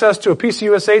have access to a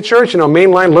PCUSA church,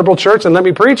 mainline liberal church, and let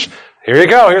me preach, here you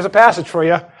go, here's a passage for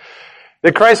you.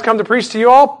 Did Christ come to preach to you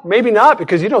all? Maybe not,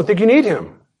 because you don't think you need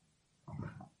Him.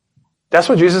 That's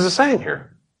what Jesus is saying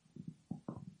here.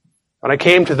 When I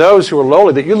came to those who were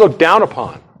lowly, that you look down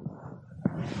upon,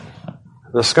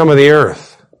 the scum of the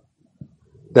earth,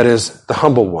 that is, the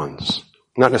humble ones,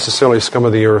 not necessarily scum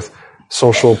of the earth,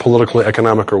 social, political,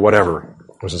 economic, or whatever,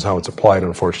 which is how it's applied,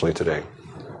 unfortunately, today.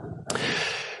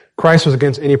 Christ was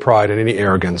against any pride and any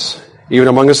arrogance, even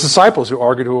among His disciples who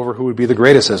argued over who would be the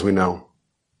greatest, as we know.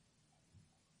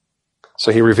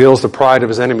 So He reveals the pride of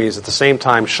His enemies at the same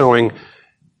time showing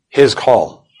His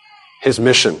call, His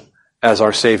mission, as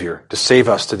our Savior, to save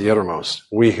us to the uttermost,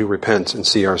 we who repent and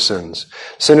see our sins.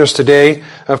 Sinners today,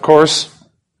 of course,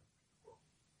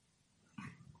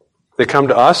 they come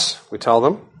to us, we tell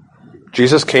them,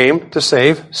 Jesus came to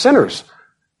save sinners.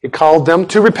 He called them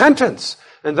to repentance.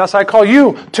 And thus I call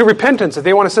you to repentance. If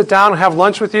they want to sit down and have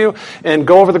lunch with you and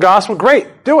go over the gospel,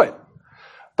 great, do it.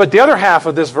 But the other half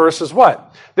of this verse is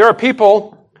what? There are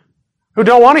people who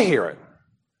don't want to hear it,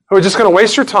 who are just going to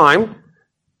waste your time,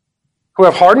 who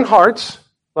have hardened hearts,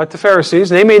 like the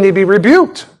Pharisees, and they may need to be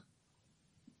rebuked.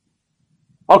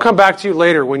 I'll come back to you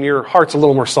later when your heart's a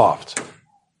little more soft.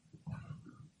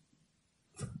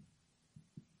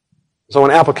 So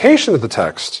an application of the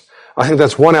text, I think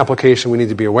that's one application we need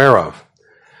to be aware of.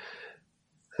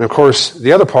 And of course,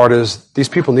 the other part is these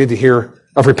people need to hear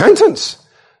of repentance.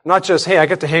 Not just, hey, I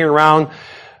get to hang around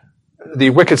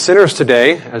the wicked sinners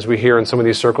today, as we hear in some of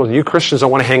these circles, and you Christians don't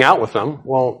want to hang out with them.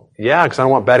 Well, yeah, because I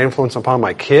don't want bad influence upon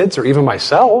my kids or even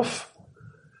myself.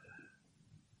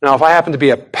 Now, if I happen to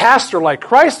be a pastor like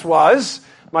Christ was,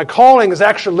 my calling is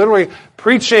actually literally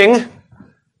preaching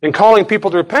and calling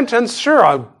people to repentance.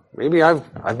 Sure, maybe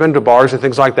I've been to bars and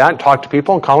things like that and talked to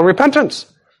people and call them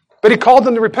repentance. But he called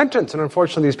them to repentance, and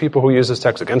unfortunately these people who use this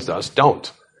text against us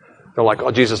don't. They're like,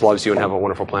 oh, Jesus loves you and have a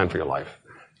wonderful plan for your life.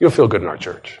 You'll feel good in our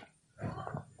church.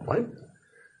 What?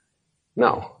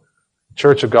 No.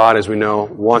 Church of God, as we know,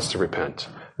 wants to repent.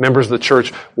 Members of the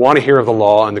church want to hear of the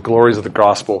law and the glories of the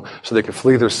gospel so they can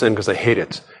flee their sin because they hate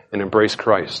it and embrace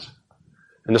Christ.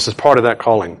 And this is part of that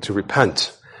calling, to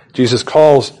repent. Jesus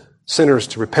calls sinners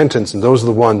to repentance, and those are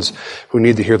the ones who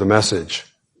need to hear the message.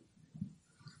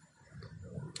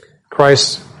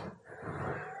 Christ's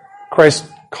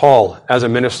call as a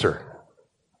minister,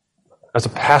 as a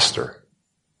pastor,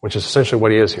 which is essentially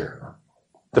what he is here.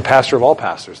 The pastor of all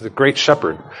pastors, the great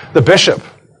shepherd, the bishop,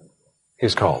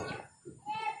 he's called.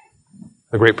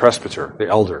 The great presbyter, the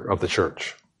elder of the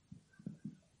church.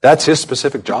 That's his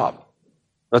specific job.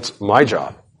 That's my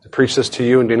job, to preach this to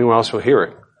you and anyone else who will hear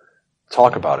it.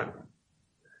 Talk about it.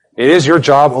 It is your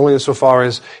job only insofar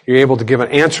as you're able to give an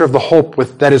answer of the hope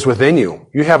that is within you.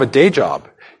 You have a day job.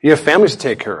 You have families to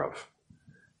take care of.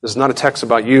 This is not a text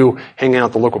about you hanging out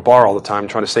at the local bar all the time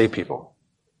trying to save people.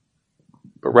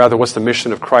 But rather, what's the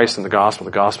mission of Christ and the gospel?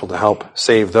 The gospel to help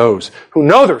save those who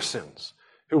know their sins,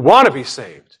 who want to be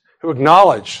saved, who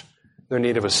acknowledge their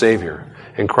need of a Savior.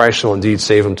 And Christ shall indeed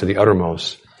save them to the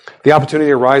uttermost. The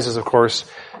opportunity arises, of course,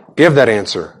 give that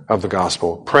answer of the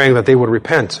gospel, praying that they would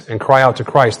repent and cry out to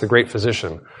Christ, the great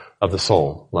physician of the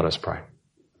soul. Let us pray.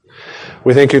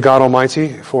 We thank you, God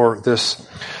Almighty, for this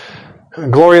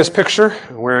glorious picture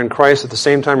wherein Christ at the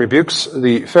same time rebukes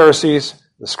the Pharisees,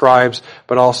 the scribes,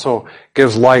 but also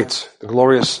gives light, the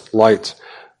glorious light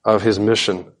of his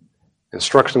mission,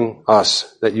 instructing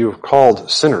us that you have called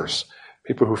sinners,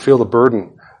 people who feel the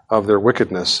burden of their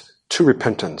wickedness, to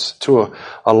repentance, to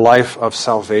a life of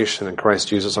salvation in Christ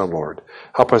Jesus our Lord.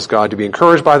 Help us, God, to be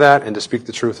encouraged by that and to speak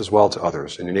the truth as well to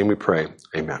others. In your name we pray.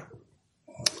 Amen.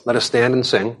 Let us stand and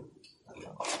sing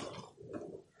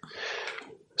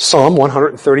Psalm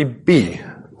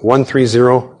 130b,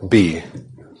 130b.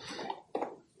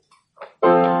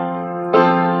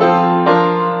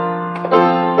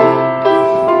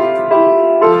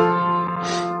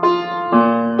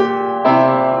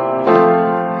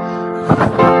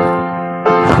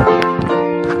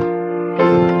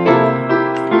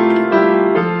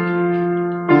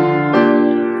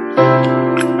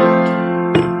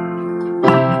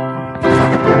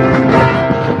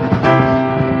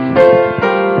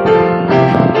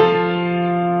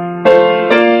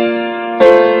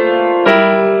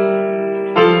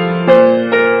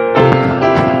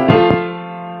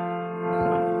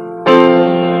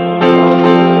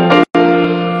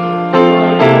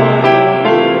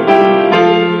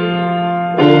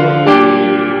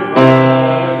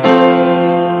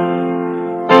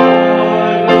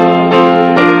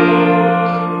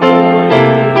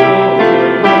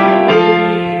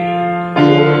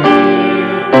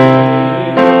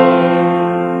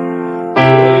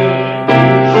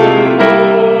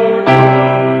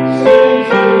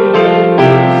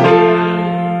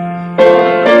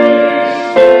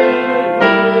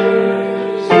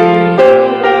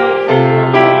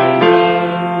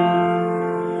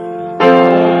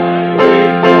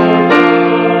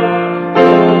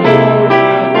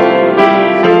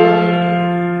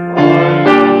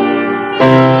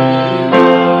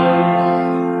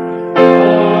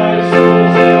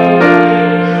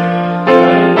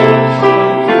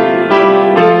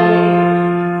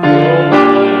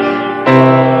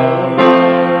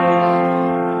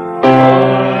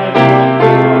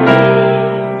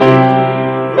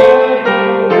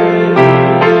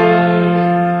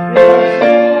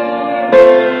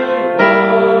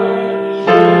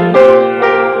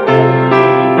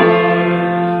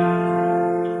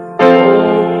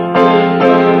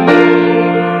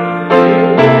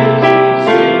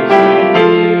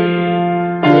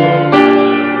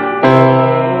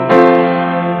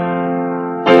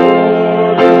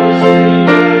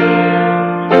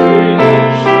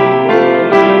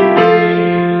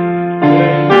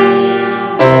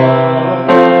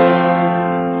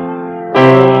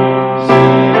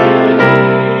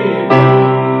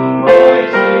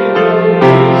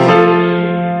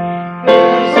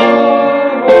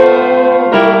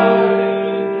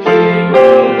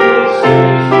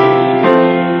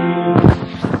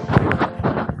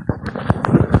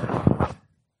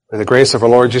 grace of our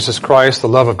Lord Jesus Christ, the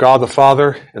love of God the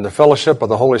Father, and the fellowship of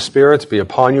the Holy Spirit be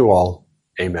upon you all.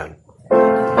 Amen.